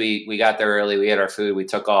one of those. We got there early. We had our food. We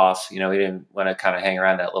took off. We didn't want to kind of hang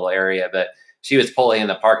around that little area, but she was pulling in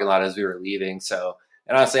the parking lot as we were leaving. So,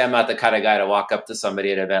 and honestly, I'm not the kind of guy to walk up to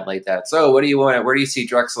somebody at an event like that. So, what do you want? Where do you see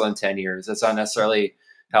Drexel in 10 years? That's not necessarily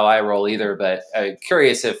how I roll either. But I'm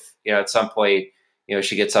curious if at some point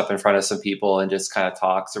she gets up in front of some people and just kind of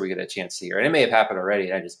talks, or we get a chance to hear. And it may have happened already,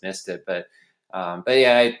 and I just missed it. But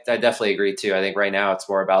yeah, I definitely agree too. I think right now it's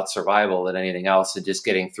more about survival than anything else, and just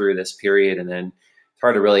getting through this period. And then it's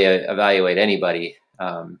hard to really evaluate anybody.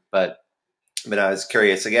 But I was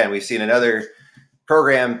curious. Again, we've seen another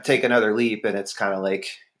program take another leap, and it's kind of like,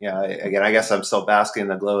 again, I guess I'm still basking in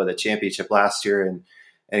the glow of the championship last year, and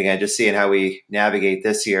again, just seeing how we navigate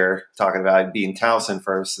this year, talking about beating Towson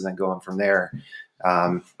first and then going from there.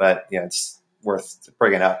 But it's worth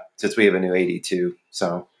bringing up since we have a new 82.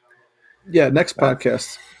 So Yeah, next uh,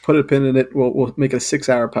 podcast, put a pin in it. We'll make it a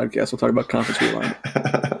 6-hour podcast. We'll talk about conference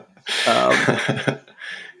realignment. Um,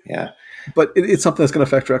 yeah. but it's something that's going to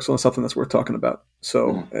affect Drexel and something that's worth talking about.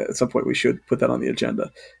 So Mhm. at some point, we should put that on the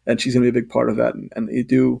agenda. And she's going to be a big part of that. And you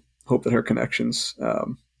do hope that her connections,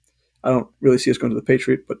 I don't really see us going to the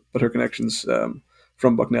Patriot, but her connections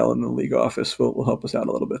from Bucknell and the league office will help us out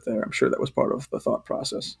a little bit there. I'm sure that was part of the thought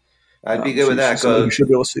process. I'd be good with that. She's somebody who Go, should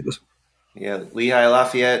be able to see this. yeah, Lehigh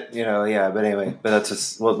Lafayette, yeah, but anyway, but that's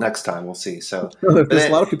just, well, next time we'll see. So, but There's a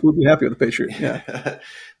then, lot of people who'd be happy with the Patriot. Yeah.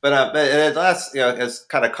 but at last, it's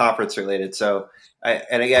kind of conference related. So,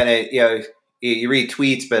 and again, you read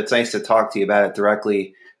tweets, but it's nice to talk to you about it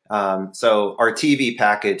directly. So our TV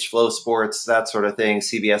package, Flow Sports, that sort of thing,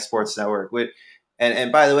 CBS Sports Network,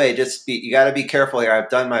 and by the way, you got to be careful here. I've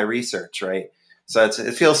done my research, right? So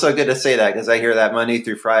it feels so good to say that because I hear that Monday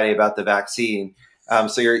through Friday about the vaccine.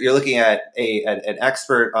 So you're looking at an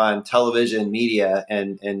expert on television media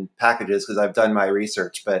and packages because I've done my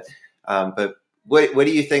research. But what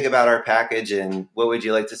do you think about our package, and what would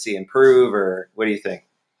you like to see improve, or what do you think?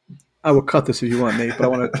 I will cut this if you want, Nate, but I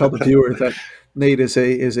want to tell the viewer that Nate is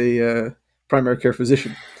a primary care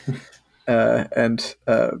physician, and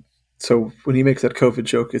so when he makes that COVID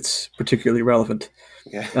joke, it's particularly relevant.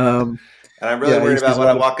 Yeah. Um, And I'm really yeah, he worried sees about a what lot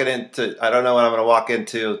I'm of. walking into. I don't know what I'm going to walk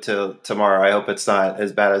into till tomorrow. I hope it's not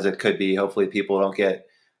as bad as it could be. Hopefully, people don't get.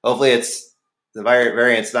 Hopefully, it's the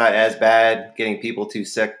variant's not as bad, getting people too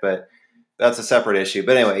sick. But that's a separate issue.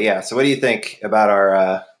 But anyway, yeah. So, what do you think about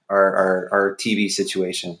our TV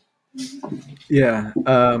situation? Yeah.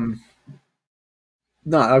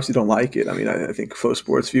 No, I obviously don't like it. I mean, I think Flow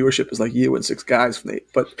Sports viewership is like you and six guys,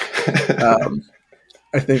 Nate. But um,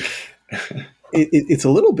 I think it's a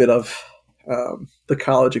little bit of the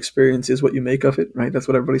college experience is what you make of it, right? That's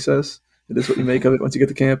what everybody says. It is what you make of it once you get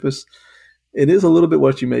to campus. It is a little bit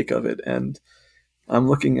what you make of it. And I'm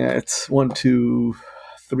looking at 1, 2,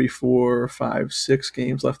 3, 4, 5, 6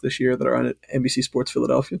 games left this year that are on NBC Sports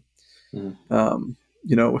Philadelphia. Mhm.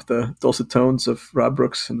 With the dulcet tones of Rob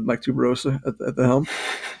Brooks and Mike Tuberosa at the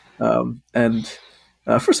helm. And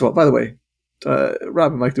first of all, by the way,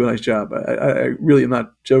 Rob and Mike do a nice job. I really am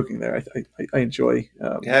not joking there. I enjoy.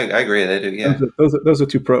 Yeah, I agree. They do. Yeah, Those are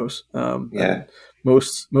two pros, yeah. and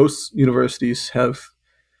most universities have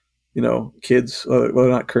kids, well, they're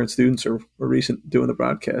not current students or recent doing the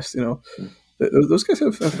broadcast. Those guys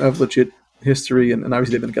have legit. history, and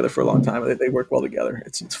obviously they've been together for a long time. They work well together.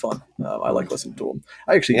 It's fun. I like listening to them.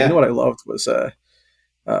 I actually, you know Yeah. what I loved was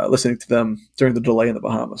listening to them during the delay in the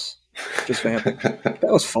Bahamas, just vamping. That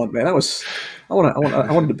was fun, man. I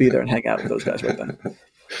wanted to be there and hang out with those guys right then.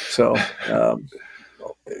 So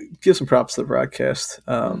give some props to the broadcast.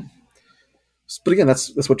 But again,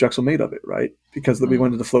 that's what Drexel made of it, right? Because we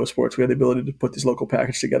went into Flow Sports, we had the ability to put this local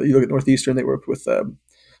package together. You look at Northeastern; they worked with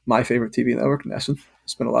my favorite TV network, Nesson.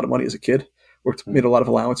 Spent a lot of money as a kid. Made a lot of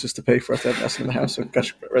allowances to pay for us to have Nesson in the house, so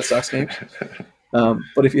got Red Sox games.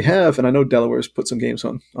 But if you have, and I know Delaware's put some games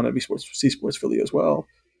on NB Sports, C Sports Philly as well.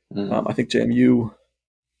 I think JMU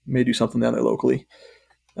may do something down there locally.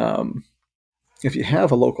 Um, if you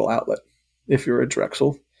have a local outlet, if you're a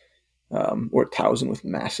Drexel or Towson with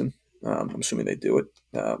Masson, I'm assuming they do it.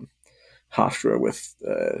 Hofstra with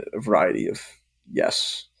a variety of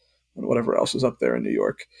Yes and whatever else is up there in New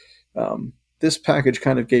York. This package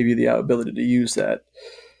kind of gave you the ability to use that.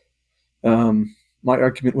 My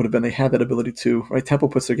argument would have been they had that ability to, right? Temple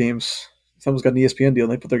puts their games, Temple's got an ESPN deal,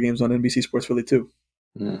 and they put their games on NBC Sports Philly too,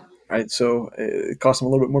 right? So it costs them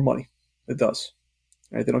a little bit more money. It does,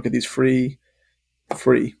 right? They don't get these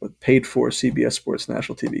but paid for CBS Sports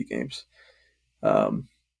national TV games. Um,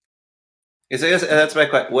 Is I guess that's my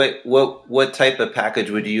question. What type of package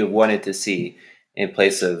would you have wanted to see in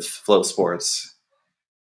place of Flow Sports?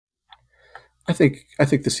 I think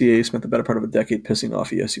the CAA spent the better part of a decade pissing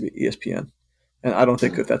off ESPN, and I don't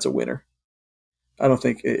think that that's a winner. I don't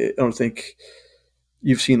think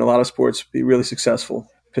you've seen a lot of sports be really successful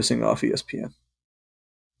pissing off ESPN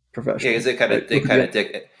Yeah, because professionally, right? they Look at kind the of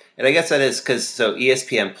dig, and I guess that is because so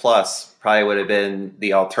ESPN Plus probably would have been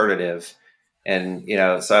the alternative, and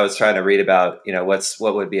so I was trying to read about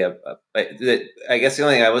what would be I guess the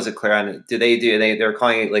only thing I wasn't clear on, they're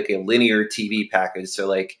calling it like a linear TV package, so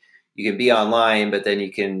like you can be online, but then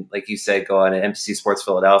you can, like you said, go on to NBC Sports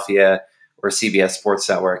Philadelphia or CBS Sports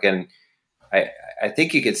Network, and I I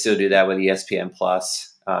think you could still do that with ESPN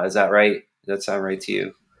Plus. Is that right? Does that sound right to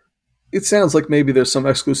you? it sounds like maybe there's some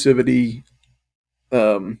exclusivity.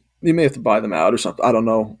 You may have to buy them out or something. I don't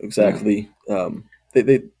know Mm, exactly.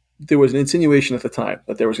 There was an insinuation at the time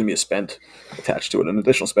that there was going to be a spend attached to it, an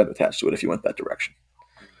additional spend attached to it if you went that direction.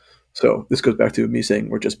 So this goes back to me saying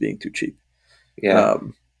we're just being too cheap. yeah.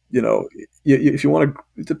 Um, if you want to,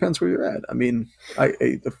 it depends where you're at. I mean,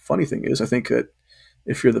 the funny thing is, I think that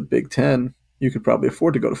if you're the Big Ten, you could probably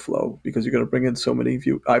afford to go to Flow because you're going to bring in so many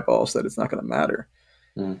eyeballs that it's not going to matter.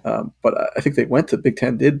 Mm, But I think they went to Big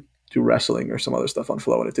Ten, did do wrestling or some other stuff on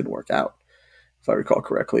Flow, and it didn't work out, if I recall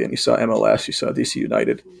correctly. And you saw MLS, you saw DC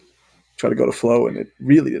United try to go to Flow, and it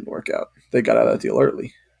really didn't work out. They got out of that deal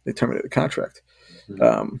early. They terminated the contract. mm.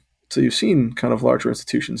 Um, so you've seen kind of larger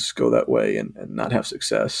institutions go that way and not have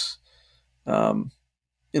success. Um,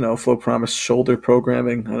 Flow promised shoulder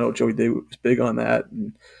programming. I know Joey Day was big on that,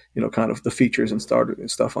 and kind of the features and starter and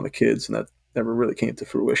stuff on the kids, and that never really came to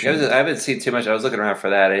fruition. I And haven't seen too much. I was looking around for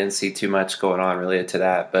that. I didn't see too much going on related to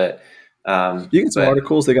that, you get some but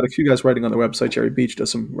articles. They got a few guys writing on their website. Jerry Beach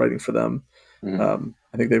does some writing for them. mm,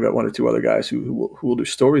 I think they've got one or two other guys who will do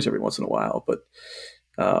stories every once in a while. But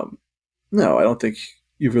um, no, I don't think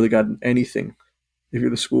you've really gotten anything if you're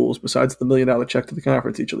the schools besides the $1 million check to the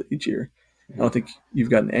conference each year. I don't think you've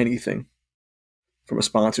gotten anything from a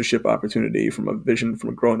sponsorship opportunity, from a vision, from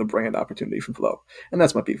a growing the brand opportunity from Flow. And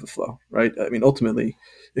that's my beef with Flow, right? I mean, ultimately,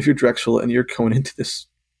 if you're Drexel and you're going into this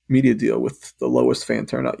media deal with the lowest fan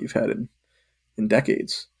turnout you've had in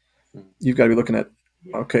decades, mm, you've got to be looking at,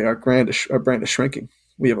 okay, our brand is shrinking.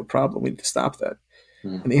 We have a problem. We need to stop that.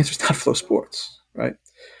 mm, And the answer is not Flow Sports, right?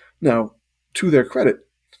 Now, to their credit,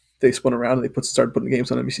 they spun around and started putting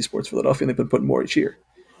games on NBC Sports Philadelphia, and they've been putting more each year.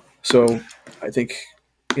 So I think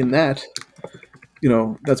in that,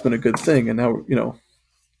 that's been a good thing. And now,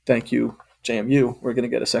 thank you, JMU. We're going to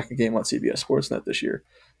get a second game on CBS Sportsnet this year.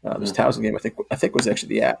 This mm. Towson game, I think was actually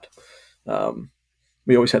the ad. Um,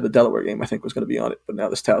 we always had the Delaware game. I think was going to be on it, but now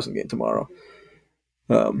this Towson game tomorrow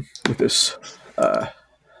with this uh,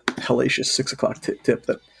 hellacious 6 o'clock tip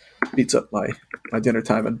that beats up my dinner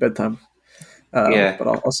time and bedtime. Yeah. But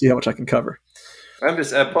I'll see how much I can cover.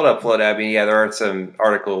 I pulled up Float. I mean, yeah, there are some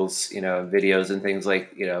articles, videos and things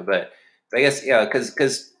like, but I guess, yeah,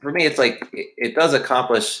 because for me, it's like it does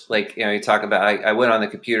accomplish, like, you talk about. I went on the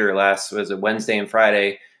computer was it Wednesday and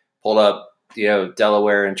Friday, pulled up,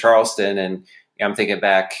 Delaware and Charleston, and I'm thinking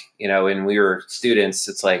back, when we were students,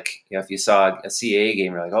 it's like, if you saw a CAA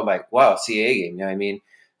game, you're like, oh my, wow, CAA game, you know what I mean?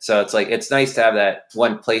 So it's like it's nice to have that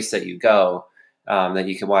one place that you go, that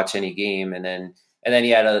you can watch any game, and then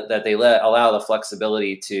yeah, that they allow the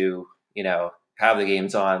flexibility to have the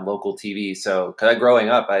games on local TV. So, because growing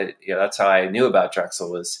up, that's how I knew about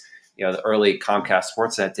Drexel was, the early Comcast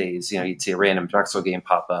Sportsnet days. You'd see a random Drexel game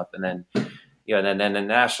pop up, and then and then the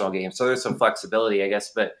national game. So there's some flexibility, I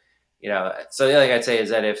guess. But so the other thing I'd say is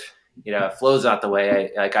that if Flow's not the way,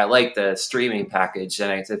 I like the streaming package,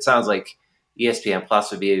 and it sounds like ESPN Plus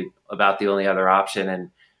would be about the only other option. And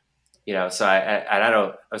so I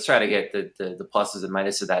don't. I was trying to get the pluses and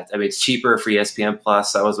minuses of that. I mean, it's cheaper for ESPN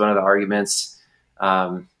Plus. That was one of the arguments.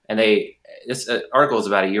 And this article is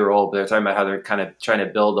about a year old, but they're talking about how they're kind of trying to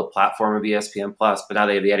build a platform of ESPN Plus, but now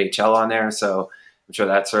they have the NHL on there, so I'm sure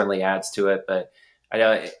that certainly adds to it. But I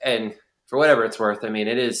know, and for whatever it's worth, I mean,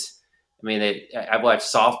 it is. I mean, I've watched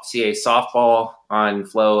CA softball on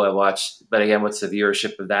Flow. I watched, but again, what's the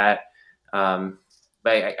viewership of that?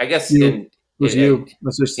 But I guess you. It was you.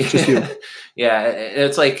 That's just you. Yeah,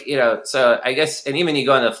 it's like So I guess, and even you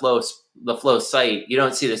go on the Flow site, you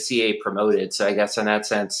don't see the CA promoted. So I guess in that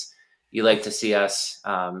sense, you like to see us.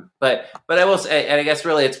 But I will say, and I guess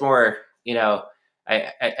really it's more.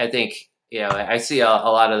 I think I see a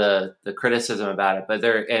lot of the criticism about it, but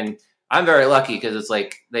and I'm very lucky because it's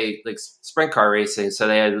like they like sprint car racing, so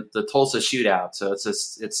they had the Tulsa shootout. So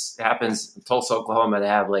it happens in Tulsa, Oklahoma.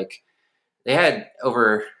 They had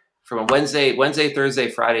over from Wednesday,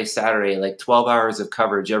 Thursday, Friday, Saturday, like 12 hours of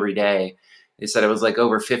coverage every day. They said it was like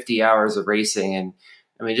over 50 hours of racing, and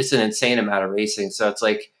I mean just an insane amount of racing. So it's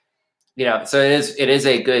like so it is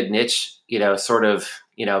a good niche, sort of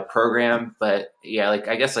program, but yeah, like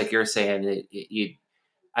I guess like you're saying,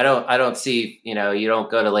 I don't see you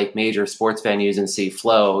don't go to like major sports venues and see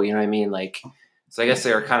Flow, you know what I mean? Like, so I guess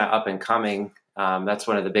they're kind of up and coming. That's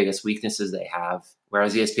one of the biggest weaknesses they have,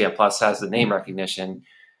 whereas ESPN Plus has the name recognition.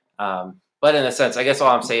 But in a sense, I guess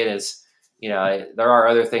all I'm saying is, there are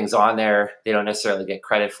other things on there they don't necessarily get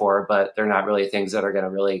credit for, but they're not really things that are going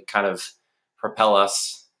to really kind of propel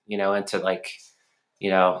us, into like,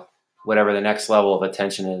 whatever the next level of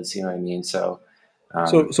attention is. You know what I mean? So,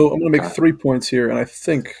 So I'm going to make 3 points here, and I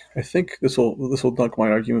think this will dunk my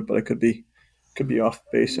argument, but I could be off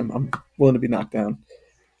base. I'm willing to be knocked down.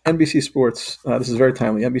 NBC Sports. This is very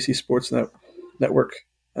timely. NBC Sports Network,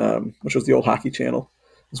 which was the old hockey channel,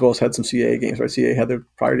 as well as had some CAA games. Right, CAA had their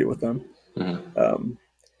priority with them. mm-hmm.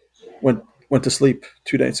 Went to sleep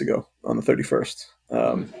 2 nights ago on the 31st.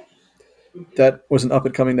 That was an up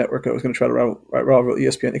and coming network. I was going to try to rival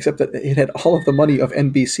ESPN, except that it had all of the money of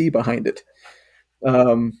NBC behind it.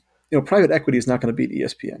 Private equity is not going to beat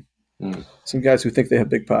ESPN. Some guys who think they have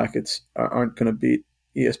big pockets aren't going to beat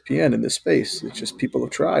ESPN in this space. It's just people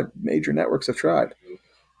have tried. Major networks have tried.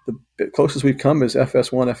 The closest we've come is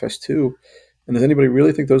FS1, FS2. And does anybody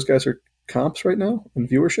really think those guys are comps right now in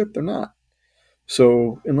viewership? They're not.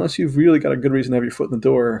 So unless you've really got a good reason to have your foot in the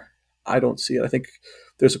door, I don't see it. I think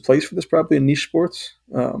there's a place for this probably in niche sports.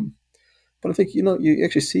 But I think, you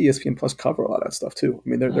actually see ESPN Plus cover a lot of that stuff too. I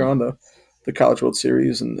mean, they're on the College World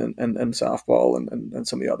Series and softball and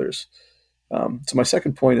some of the others. So my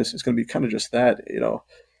second point is going to be kind of just that.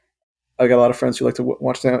 I got a lot of friends who like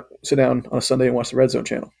to sit down on a Sunday and watch the Red Zone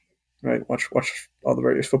channel, right? Watch all the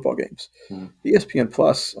various football games. ESPN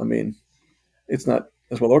Plus, I mean, it's not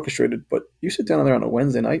as well orchestrated, but you sit down there on a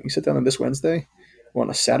Wednesday night, you sit down on this Wednesday, or on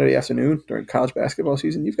a Saturday afternoon during college basketball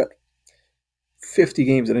season, you've got 50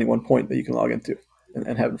 games at any one point that you can log into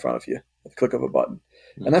and have in front of you at the click of a button.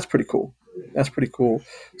 And that's pretty cool.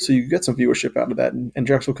 So you get some viewership out of that, and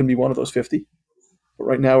Drexel can be one of those 50. But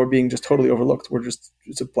right now we're being just totally overlooked.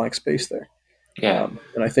 It's a blank space there. Yeah.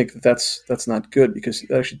 And I think that's not good because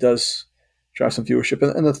it actually does drive some viewership.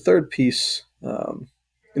 And the third piece,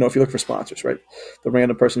 if you look for sponsors, right, the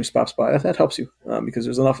random person who stops by, that helps you because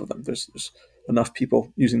there's enough of them. There's enough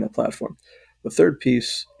people using that platform. The third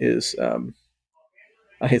piece is,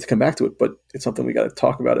 I hate to come back to it, but it's something we got to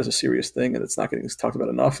talk about as a serious thing, and it's not getting talked about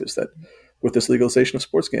enough, is that with this legalization of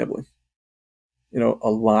sports gambling, a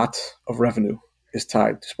lot of revenue is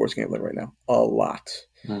tied to sports gambling right now. A lot.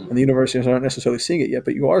 And the universities aren't necessarily seeing it yet,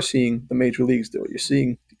 but you are seeing the major leagues do it. You're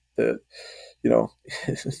seeing the,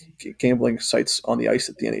 gambling sites on the ice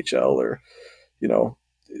at the NHL, or,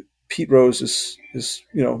 Pete Rose is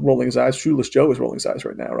rolling his eyes. Shoeless Joe is rolling his eyes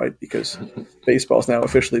right now, right? Because baseball is now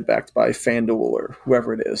officially backed by FanDuel or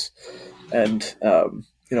whoever it is. And,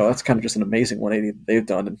 that's kind of just an amazing 180 that they've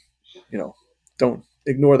done. And, don't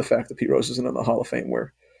ignore the fact that Pete Rose isn't in the Hall of Fame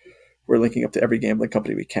where we're linking up to every gambling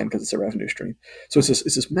company we can because it's a revenue stream. So it's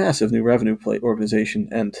this massive new revenue play organization.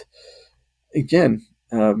 And again,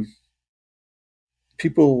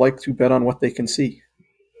 people like to bet on what they can see.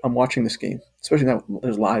 I'm watching this game, especially now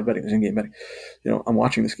there's live betting, there's in-game betting. I'm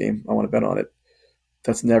watching this game. I want to bet on it.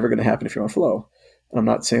 That's never going to happen if you're on Flow. And I'm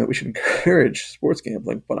not saying that we should encourage sports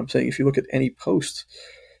gambling, but I'm saying if you look at any post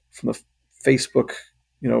from the Facebook,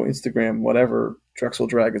 Instagram, whatever Drexel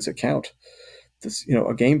Dragons account, this,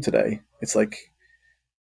 a game today, it's like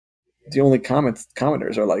the only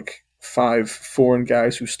commenters are like 5 foreign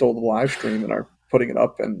guys who stole the live stream and are putting it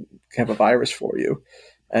up and have a virus for you,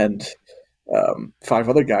 and 5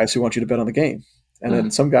 other guys who want you to bet on the game, and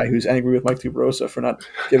then some guy who's angry with Mike DeRosa for not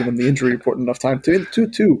giving them the injury report enough time to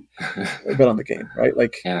bet on the game. Right?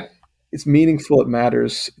 Like Yeah. it's meaningful. It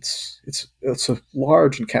matters. It's a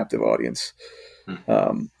large and captive audience.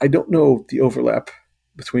 I don't know the overlap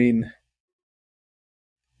between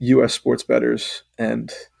U.S. sports bettors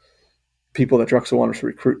and people that Drexel wanted to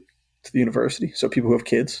recruit to the university. So people who have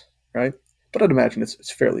kids, right? But I'd imagine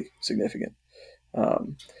it's fairly significant.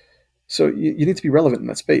 Um, so you need to be relevant in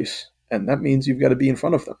that space, and that means you've got to be in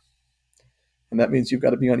front of them, and that means you've got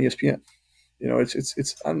to be on ESPN.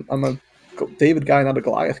 I'm a David guy, not a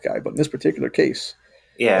Goliath guy, but in this particular case,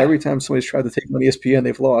 Yeah. every time somebody's tried to take them on ESPN,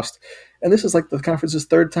 they've lost, and this is like the conference's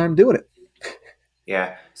third time doing it.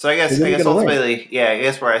 Yeah. So I So guess when I are you guess going to learn? ultimately, yeah, I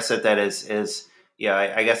guess where I said that is yeah,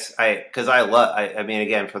 I guess because I love I mean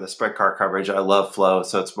again for the sprint car coverage I love flow,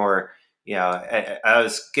 so it's more I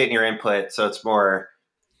was getting your input, so it's more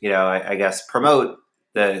I guess promote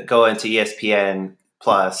the go into ESPN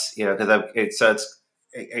plus because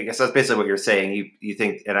I guess that's basically what you're saying. You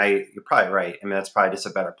think you're probably right. I mean that's probably just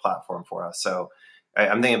a better platform for us. So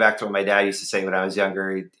I'm thinking back to what my dad used to say when I was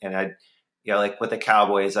younger, and I like with the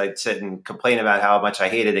Cowboys, I'd sit and complain about how much I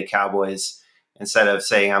hated the Cowboys instead of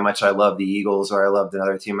saying how much I love the Eagles or I loved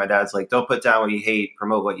another team. My dad's like, don't put down what you hate,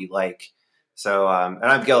 promote what you like. So, and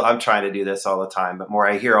I'm trying to do this all the time, but more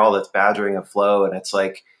I hear all this badgering of flow, and it's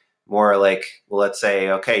like more like, well, let's say,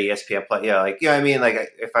 okay, ESPN Plus, I mean, like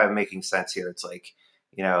if I'm making sense here, it's like,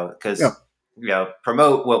 Yeah, because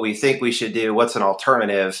promote what we think we should do. What's an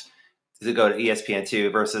alternative? To go to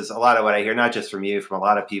ESPN2 versus a lot of what I hear, not just from you, from a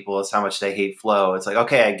lot of people, is how much they hate flow. It's like,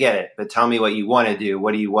 okay, I get it, but tell me what you want to do.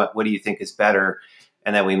 What do you want? What do you think is better?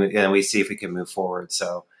 And then we see if we can move forward.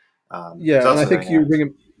 So yeah, and that's I what I think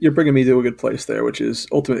am. you're bringing me to a good place there, which is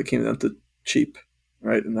ultimately it came down to cheap,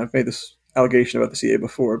 right? And I've made this allegation about the CA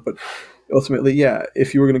before, but ultimately, yeah,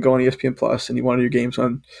 if you were going to go on ESPN Plus and you wanted your games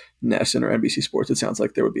on NESN or NBC Sports, it sounds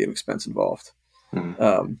like there would be an expense involved,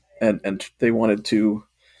 Mhm. and they wanted to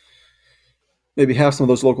maybe have some of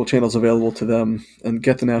those local channels available to them and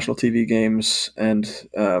get the national TV games and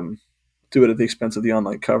do it at the expense of the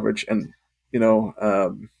online coverage. And you know,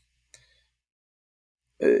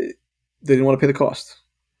 they didn't want to pay the cost.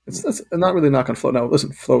 That's not really knock on Flow. Now,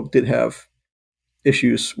 listen, Flow did have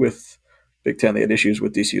issues with Big Ten. They had issues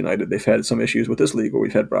with DC United. They've had some issues with this league where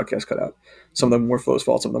we've had broadcast cut out. Some of them were Flow's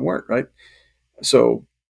fault. Some of them weren't. Right. So,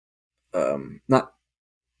 not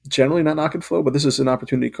generally not knocking Flow, but this is an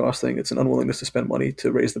opportunity cost thing. It's an unwillingness to spend money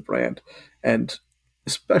to raise the brand, and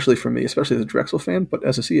especially for me, especially as a Drexel fan, but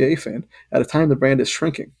as a CAA fan, at a time the brand is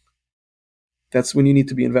shrinking, that's when you need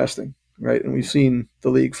to be investing, right? And we've seen the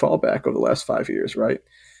league fall back over the last 5 years, right?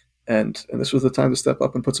 And this was the time to step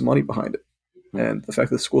up and put some money behind it. And the fact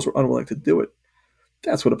that the schools were unwilling to do it,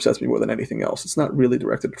 that's what upsets me more than anything else. It's not really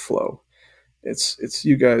directed at Flow. It's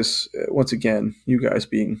you guys once again, you guys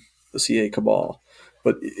being the CA cabal,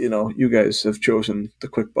 but you guys have chosen the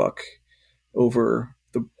quick buck over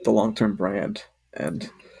the long term brand, and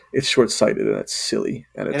it's short sighted and it's silly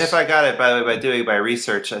and And if it's I got it by the way by doing my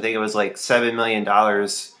research, I think it was like $7 million.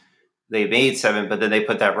 They made seven, but then they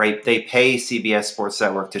put that right. They pay CBS Sports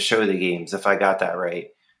Network to show the games. If I got that right,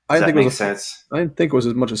 I does didn't that think it make was sense? I didn't think it was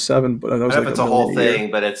as much as 7, but that I was don't know like if a it's a million whole a year.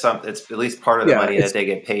 thing, but it's at least part of the Yeah, money that it's they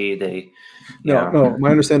get paid. They, you no, know, no. My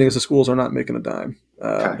understanding is the schools are not making a dime.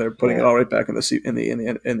 okay, They're putting it yeah, all right back in the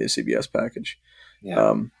in the CBS package.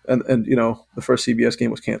 yeah, And the first CBS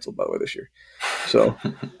game was canceled by the way this year. So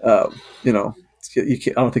you know you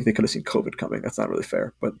can't, I don't think they could have seen COVID coming. That's not really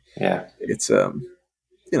fair. But yeah. it's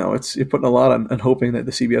it's you're putting a lot on and hoping that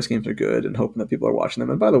the CBS games are good and hoping that people are watching them.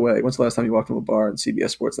 And by the way, when's the last time you walked into a bar and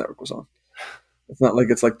CBS Sports Network was on? It's not like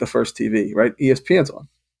it's like the first TV, right? ESPN's on,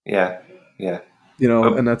 Yeah, yeah.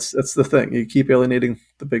 and But, that's the thing. You keep alienating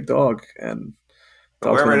the big dog, and but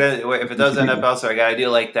dog's wherever going to it is, if it eat does the end up people. elsewhere, I got to do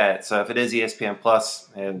like that. So if it is ESPN Plus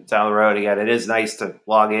and down the road again, it is nice to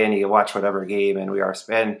log in. You can watch whatever game, and we are.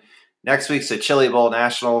 And next week's the Chili Bowl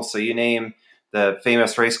National. So you name the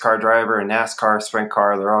famous race car driver and NASCAR sprint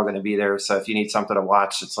car, they're all going to be there. So if you need something to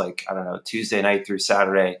watch, it's like I don't know Tuesday night through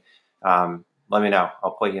Saturday. Let me know.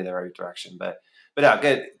 I'll point you in the right direction. But yeah,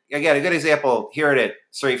 good. Again, a good example. Hearing it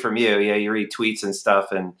straight from you. Yeah, you read tweets and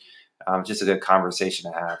stuff, and just a good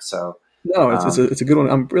conversation to have. So. No, it's Um, a good one.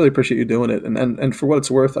 I really appreciate you doing it, and for what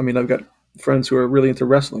it's worth, I mean, I've got friends who are really into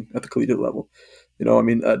wrestling at the collegiate level.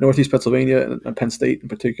 Northeast Pennsylvania and Penn State in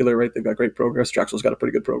particular, right? They've got great programs. Drexel's got a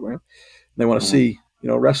pretty good program. And they want to Mhm. see,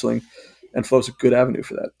 wrestling, and Flow's a good avenue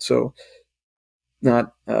for that. So,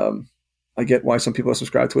 not, I get why some people are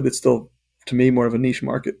subscribed to it. It's still, to me, more of a niche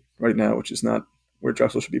market right now, which is not where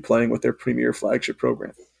Drexel should be playing with their premier flagship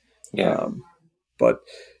program. Yeah. But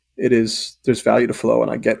there's value to Flow,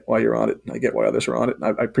 and I get why you're on it, and I get why others are on it. And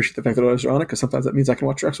I appreciate the fact that others are on it because sometimes that means I can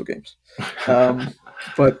watch Drexel games.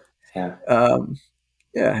 But Yeah. um,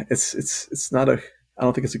 yeah, it's not a. I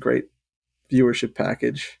don't think it's a great viewership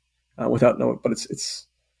package without knowing. But it's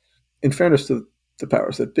in fairness to the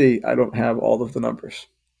powers that be, I don't have all of the numbers,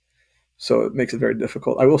 so it makes it very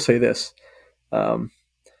difficult. I will say this: um,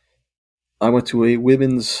 I went to a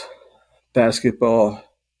women's basketball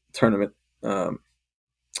tournament,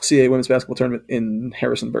 CAA women's basketball tournament in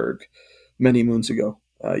Harrisonburg many moons ago,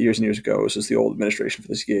 years and years ago. This was the old administration for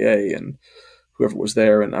the CAA and whoever was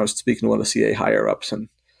there. And I was speaking to one of the CAA higher ups, and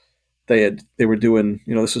they were doing,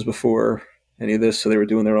 this was before any of this, so they were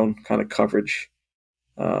doing their own kind of coverage,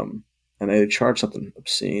 and they charged something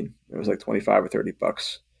obscene. It was like $25 or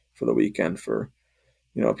 $30 for the weekend for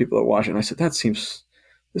people that watch it. And I said,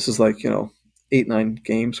 this is like 8-9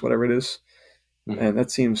 games, whatever it is, Mhm. and that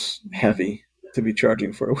seems heavy to be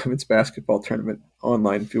charging for a women's basketball tournament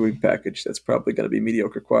online viewing package that's probably going to be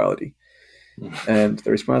mediocre quality. And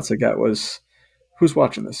the response I got was, "Who's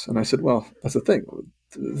watching this?" And I said, "Well, that's the thing.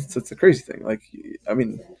 That's the crazy thing. Like, I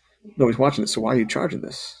mean, nobody's watching this, so why are you charging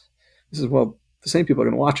this?" He says, "Well, the same people are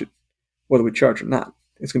going to watch it, whether we charge or not.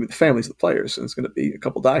 It's going to be the families of the players, and it's going to be a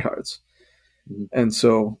couple diehards. Mhm. And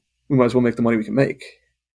so we might as well make the money we can make."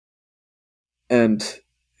 And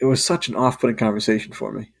it was such an off-putting conversation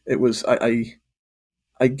for me. It was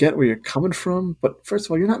I get where you're coming from, but first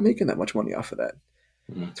of all, you're not making that much money off of that.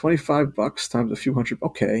 Mhm. $25 times a few hundred,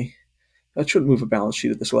 okay, that shouldn't move a balance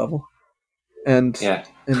sheet at this level. And Yeah.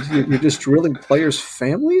 you're just drilling players'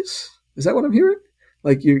 families. Is that what I'm hearing?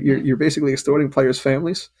 Like Mhm. you're basically extorting players'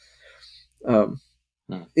 families. Um,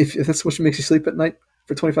 Mhm. if that's what makes you sleep at night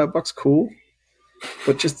for $25, cool.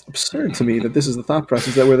 But just absurd to me that this is the thought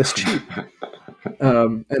process that we're this cheap.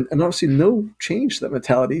 And obviously no change to that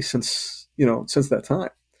mentality since that time.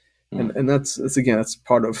 And Mhm. and that's again that's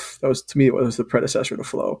part of that was to me it was the predecessor to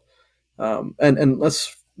Flow. And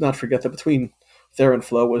let's not forget that between there and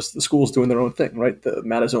Flow was the schools doing their own thing, right? The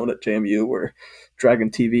Matazone at JMU or Dragon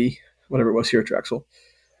TV, whatever it was here at Drexel.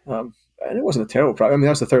 And it wasn't a terrible product. I mean,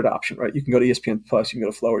 that was the third option, right? You can go to ESPN Plus, you can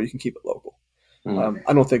go to Flow, or you can keep it local. Mhm.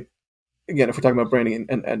 I don't think, again, if we're talking about branding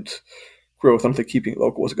and growth, I don't think keeping it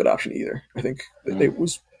local was a good option either. I think Mhm. it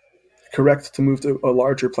was correct to move to a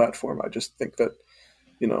larger platform. I just think that,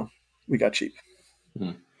 you know, we got cheap.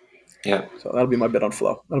 Mhm. Yeah. So that'll be my bet on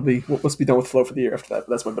Flow. Let's be done with Flow for the year after that. But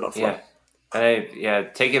that's my bet on Flow. Yeah. Yeah,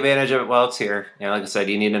 take advantage of it while it's here. Like I said,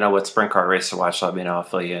 you need to know what sprint car race to watch. Let me know. I'll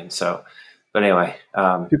fill you in. So, but anyway,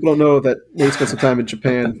 People don't know that Nate spent some time in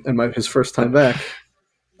Japan, and his first time back,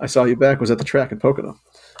 I saw you back, was at the track in Pocono.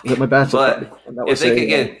 It was at my bachelor well, party, and that was a if they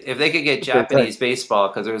could get great day. Japanese baseball,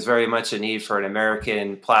 because there was very much a need for an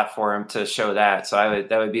American platform to show that. So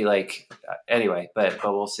that would be like anyway, but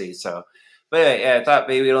we'll see. So, but anyway, yeah, I thought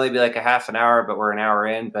maybe it'd only be like a half an hour, but we're an hour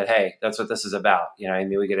in. But hey, that's what this is about. I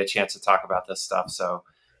mean, we get a chance to talk about this stuff. So,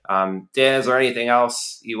 Dan, is there anything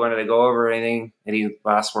else you wanted to go over? Anything? Any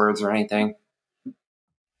last words or anything?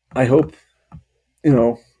 I hope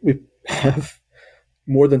we have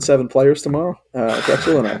more than 7 players tomorrow at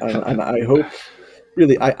Drexel, and I hope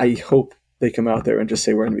really I hope they come out there and just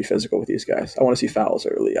say we're going to be physical with these guys. I want to see fouls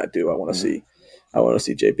early. I do. Mm-hmm. I want to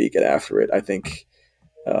see JB get after it. I think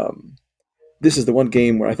this is the one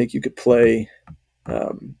game where I think you could play.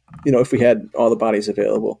 If we had all the bodies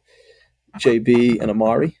available, JB and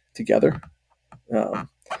Amari together. Um,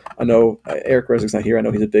 I know Eric Resnick's not here. I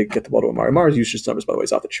know he's a big get the ball to Amari. Amari's usage numbers, by the way,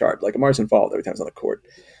 is off the chart. Like Amari's involved every time he's on the court.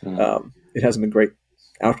 It hasn't been great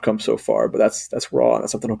outcome so far, but that's raw, and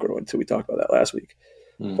that's something I'll go into. We talked about that last week.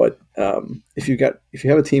 Mm-hmm. But if you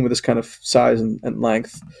have a team with this kind of size and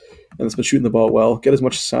length, and it's been shooting the ball well, get as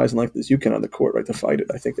much size and length as you can on the court, right, to fight it.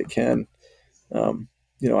 I think they can. Um,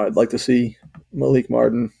 I'd like to see Malik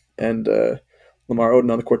Martin and Lamar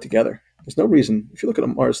Odom on the court together. There's no reason, if you look at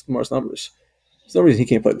Lamar's numbers, there's no reason he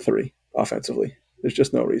can't play the three offensively. There's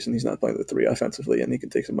just no reason he's not playing the three offensively, and he can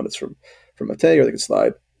take some minutes from Mate, or they can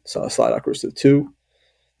slide Okrus to the two,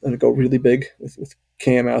 and go really big with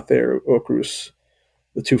Cam out there, Okrus,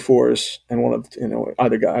 the 2 4s, and one of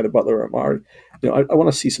either Butler or Amari. I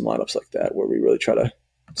want to see some lineups like that where we really try to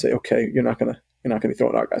say, okay, you're not gonna be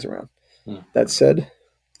throwing our guys around. Mm-hmm. That said,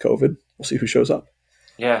 COVID, we'll see who shows up.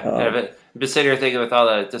 Yeah, and Um, I've been sitting here thinking with all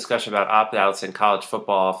the discussion about opt-outs in college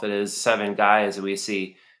football, if it is seven guys and we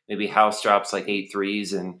see maybe House drops like eight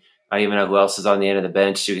threes and I don't even know who else is on the end of the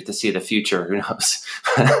bench, you get to see the future. Who knows?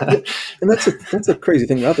 yeah, and that's a crazy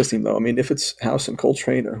thing about this team, though. I mean, if it's House and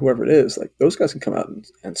Coltrane or whoever it is, like those guys can come out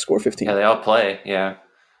and score Yeah, 15. they all play. Yeah.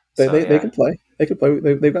 They, So they, they yeah, can play. They can play.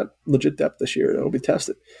 They've got legit depth this year. It'll be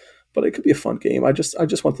tested, but it could be a fun game. I just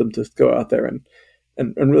want them to go out there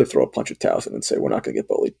and really throw a punch at Towson and say we're not going to get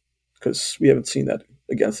bullied because we haven't seen that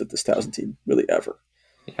against this Towson team really ever,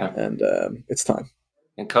 yeah. and it's time.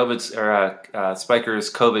 And COVID's or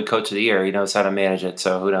Spiker's COVID coach of the year. He knows how to manage it.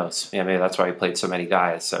 So who knows? Yeah, maybe that's why he played so many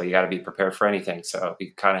guys. So you got to be prepared for anything. So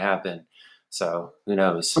he kind of have been. So who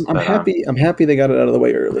knows? I'm But happy. I'm happy they got it out of the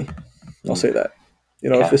way early. I'll say that.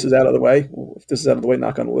 If yeah, this is out of the way, if this is out of the way,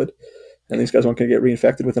 knock on wood, and these guys aren't going to get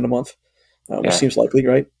reinfected within a month, which yeah, seems likely,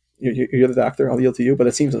 right? You're the doctor. I'll yield to you, but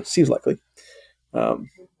it seems likely. Um,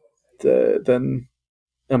 then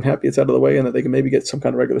I'm happy it's out of the way and that they can maybe get some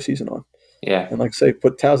kind of regular season on. yeah. And like I say,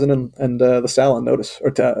 put Towson and the Sal on notice, or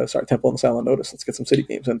Temple and Sal on notice. Let's get some city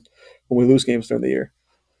games in when we lose games during the year.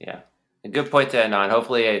 Yeah, a good point to end on.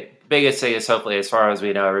 Hopefully, biggest thing is hopefully, as far as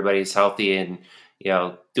we know, everybody's healthy and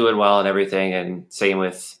doing well and everything. And same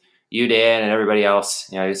with you, Dan, and everybody else.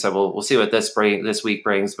 So we'll see what this week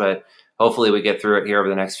brings, but hopefully we get through it here over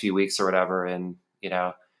the next few weeks or whatever. And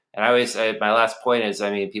and I always say my last point is,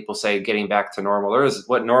 I mean, people say getting back to normal.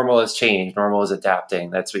 What normal has changed. Normal is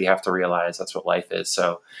adapting. That's what you have to realize. That's what life is.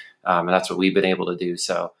 So, and that's what we've been able to do.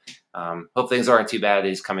 So, hope things aren't too bad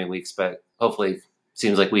these coming weeks, but hopefully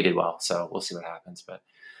seems like we did well. So we'll see what happens. But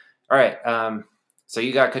all right. So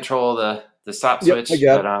you got control of the stop Yep, I switch,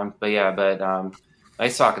 got but it.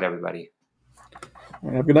 nice talking to everybody. All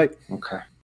right, have a good night. Okay.